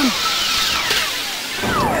has come.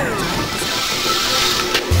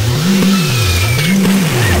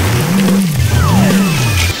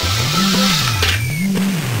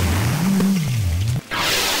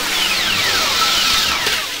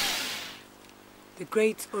 The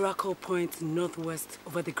great oracle points northwest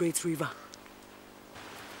over the great river.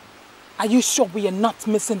 Are you sure we are not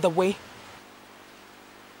missing the way?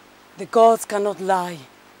 The gods cannot lie.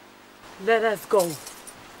 Let us go.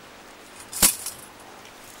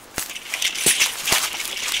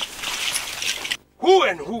 Who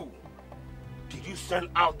and who did you send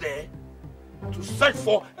out there to search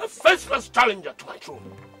for a faceless challenger to my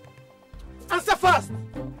throne? Answer first!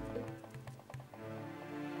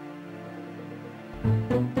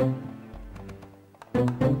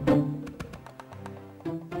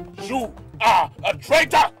 You are a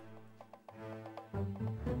traitor!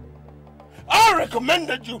 I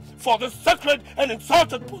recommended you for the sacred and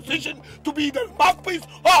exalted position to be the mouthpiece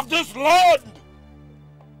of this land!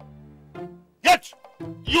 Yet,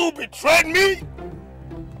 you betrayed me?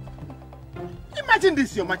 Imagine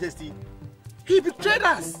this, Your Majesty. He betrayed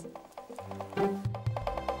us.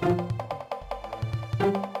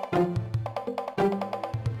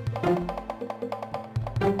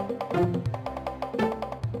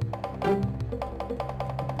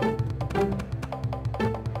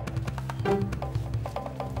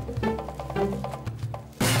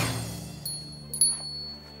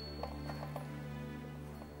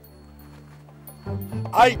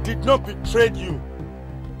 I did not betray you,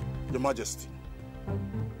 Your Majesty.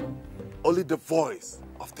 Only the voice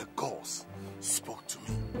of the gods spoke to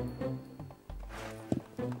me.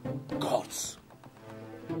 Gods.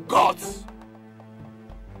 Gods.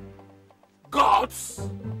 Gods.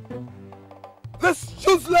 This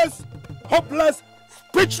useless, hopeless,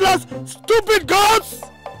 speechless, stupid gods.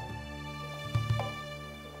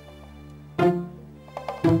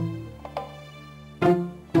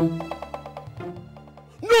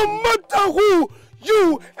 No matter who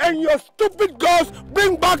you and your stupid gods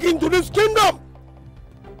bring back into this kingdom,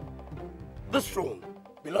 this throne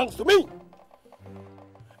belongs to me.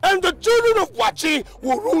 and the children of Wachi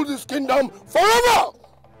will rule this kingdom forever.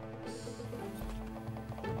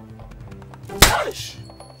 Vanish!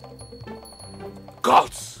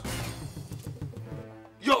 Gods!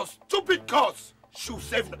 Your stupid gods should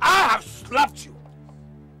save me. I have slapped you.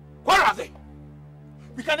 Where are they?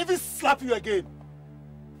 We can even slap you again.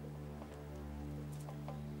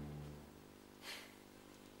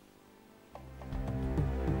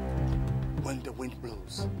 When the wind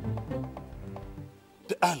blows,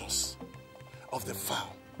 the anus of the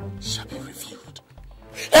fowl shall be revealed,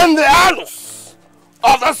 and the anus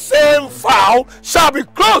of the same fowl shall be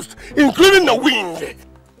closed, including the wind.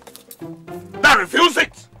 That reveals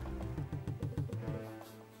it.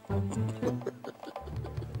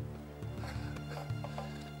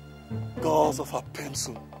 Gods of a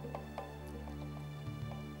pencil.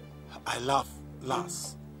 I laugh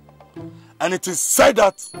last. And it is said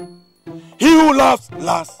that he who laughs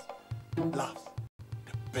last, laughs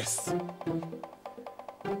the best.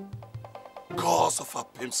 Gods of a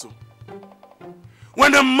pencil.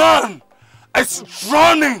 When a man is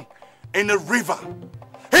drowning in a river,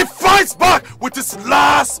 he fights back with his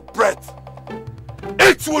last breath.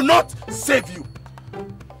 It will not save you.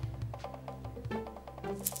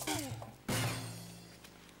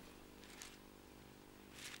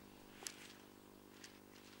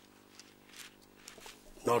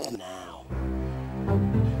 Not now.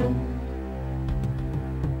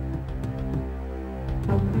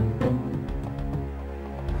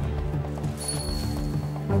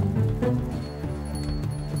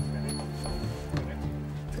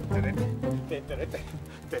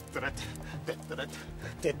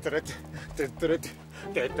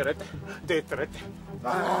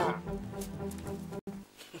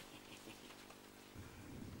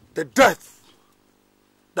 The death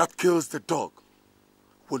that kills the dog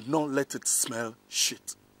would not let it smell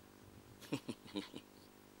shit.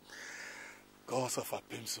 Gods of a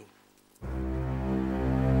pencil.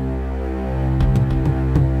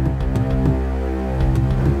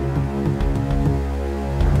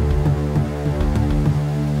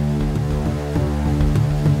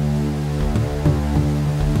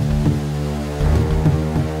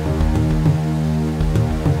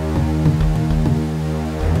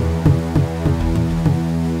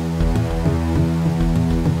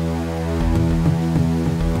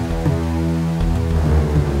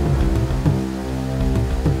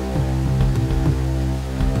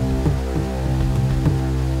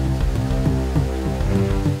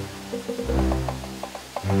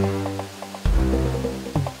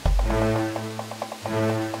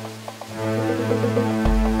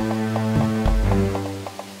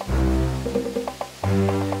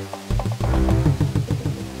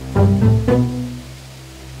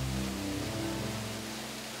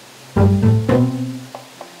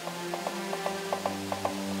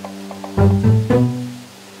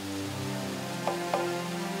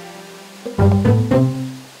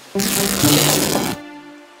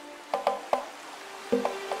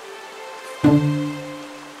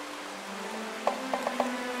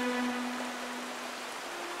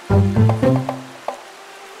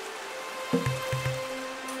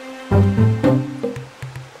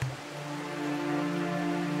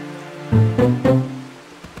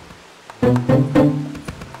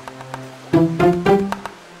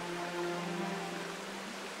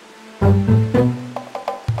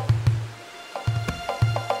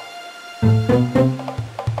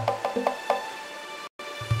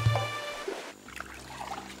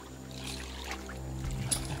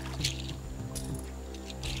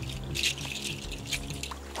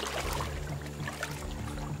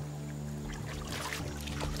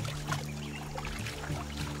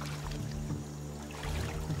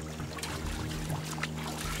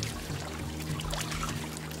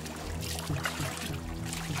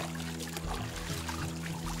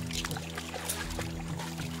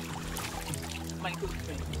 My good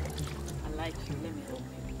friend, I like you. Let me help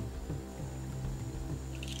you.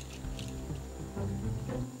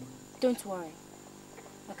 Don't worry.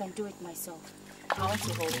 I can do it myself. I want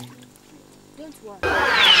to hold you. Don't worry.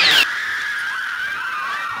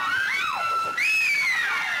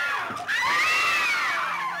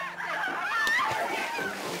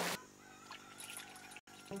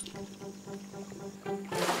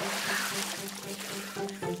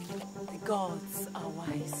 The gods are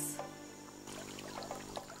wise.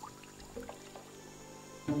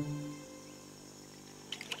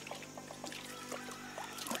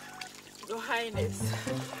 Your Highness.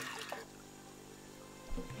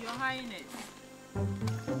 Your Highness.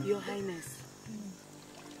 Your Highness.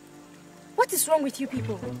 What is wrong with you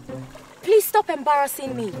people? Please stop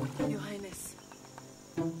embarrassing me. Your Highness,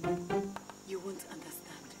 you won't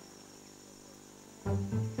understand.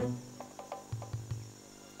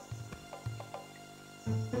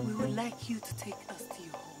 We would like you to take us to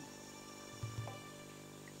your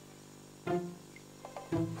home.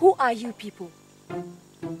 Who are you people?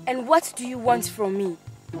 And what do you want from me?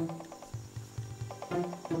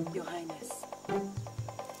 Your Highness,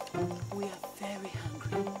 we are very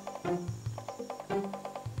hungry.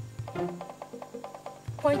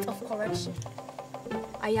 Point of correction.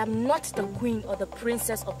 I am not the queen or the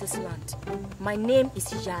princess of this land. My name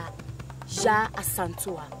is Ya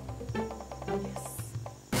Asantua.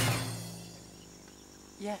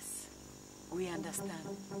 Yes, we understand.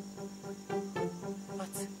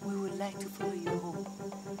 But we would like to follow you home,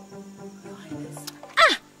 Your Highness.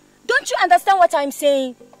 Ah! Don't you understand what I'm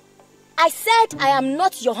saying? I said I am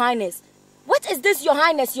not Your Highness. What is this, Your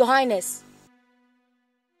Highness, Your Highness?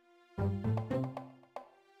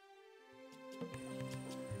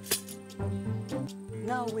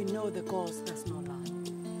 Now we know the gods does not lie.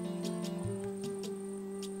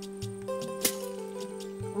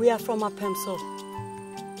 We are from Apemso,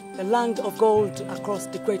 the land of gold across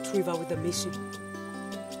the great river with a mission.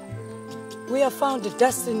 We have found the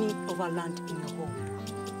destiny of our land in your home.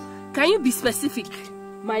 Can you be specific,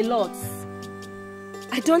 my lords?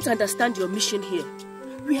 I don't understand your mission here.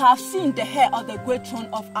 We have seen the heir of the great throne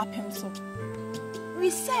of Apemso. We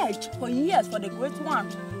searched for years for the great one,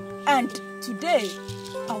 and today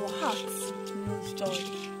our hearts knows joy.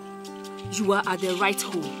 You are at the right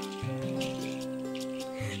home.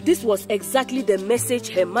 This was exactly the message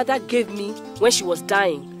her mother gave me when she was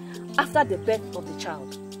dying, after the birth of the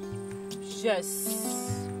child. Yes.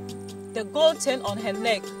 The gold chain on her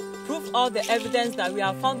neck proved all the evidence that we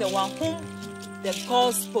have found the one whom the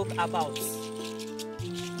gods spoke about.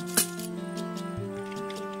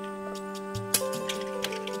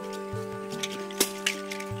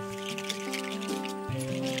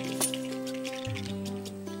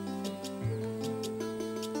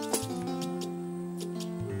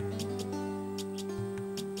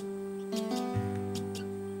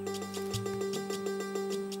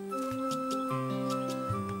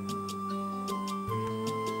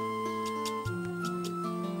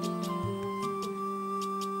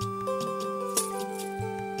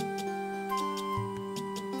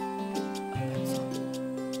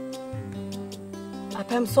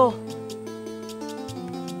 Apemso.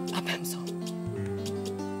 Apemso.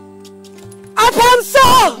 Apemso!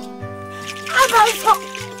 Apemso!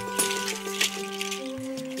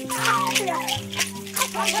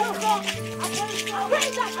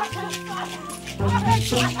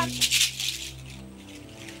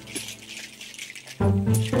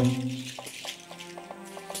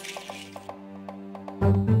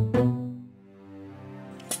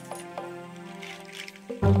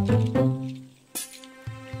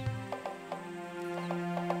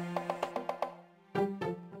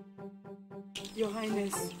 Your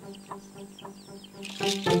Highness.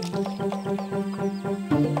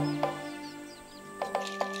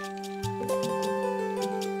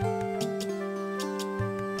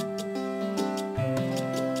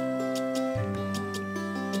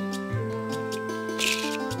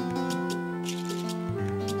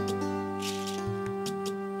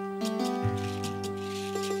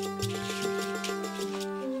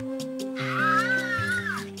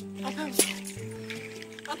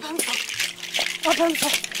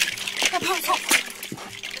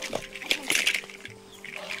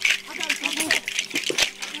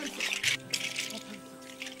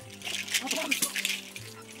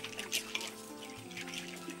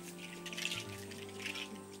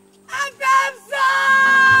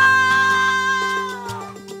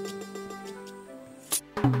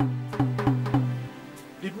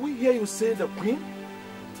 Did we hear you say the queen?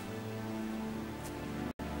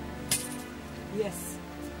 Yes.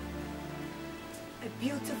 A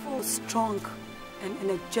beautiful, strong, and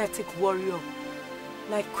energetic warrior,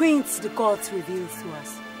 like queens the gods reveal to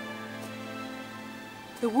us.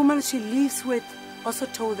 The woman she lives with also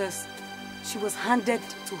told us she was handed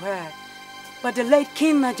to her by the late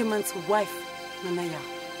King Najiman's wife, Nanaya.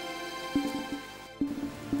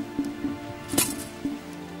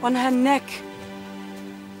 On her neck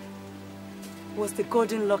was the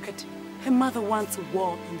golden locket her mother once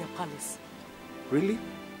wore in the palace. Really?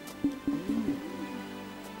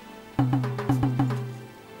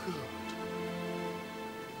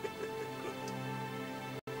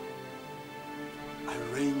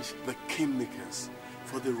 Arrange the kingmakers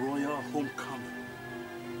for the royal homecoming.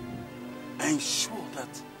 Ensure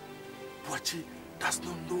that Boakye does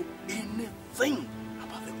not know anything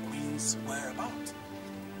about the queen's whereabouts.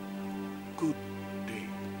 Good day.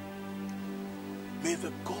 May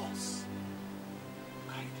the gods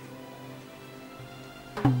guide you.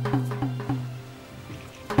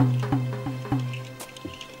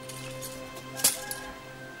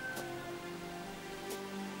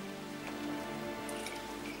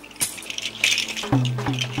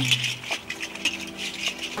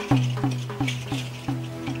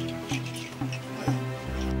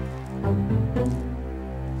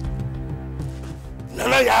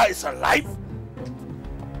 is alive?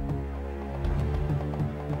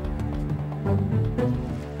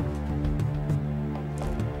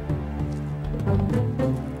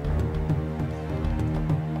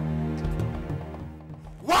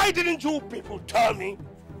 Why didn't you people tell me?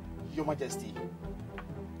 Your Majesty,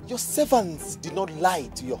 your servants did not lie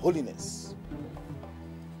to your holiness.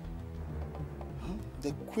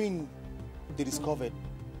 The queen they discovered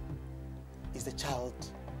is the child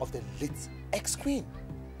of the late ex-queen.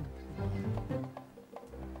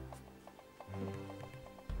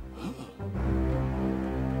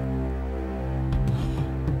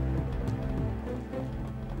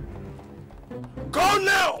 Go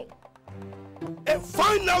now and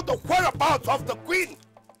find out the whereabouts of the queen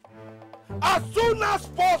as soon as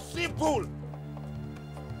possible.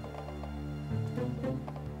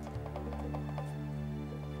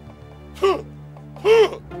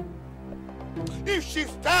 If she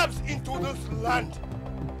steps into this land,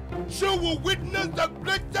 she will witness the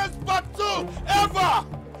greatest battle ever!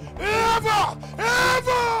 Ever!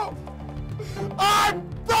 Ever! I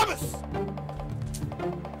promise!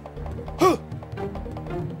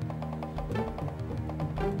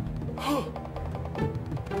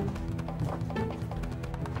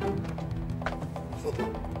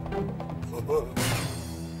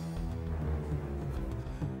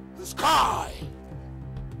 The sky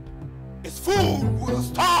is full with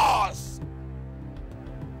stars,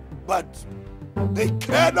 but they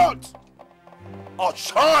cannot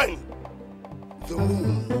outshine the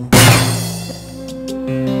moon.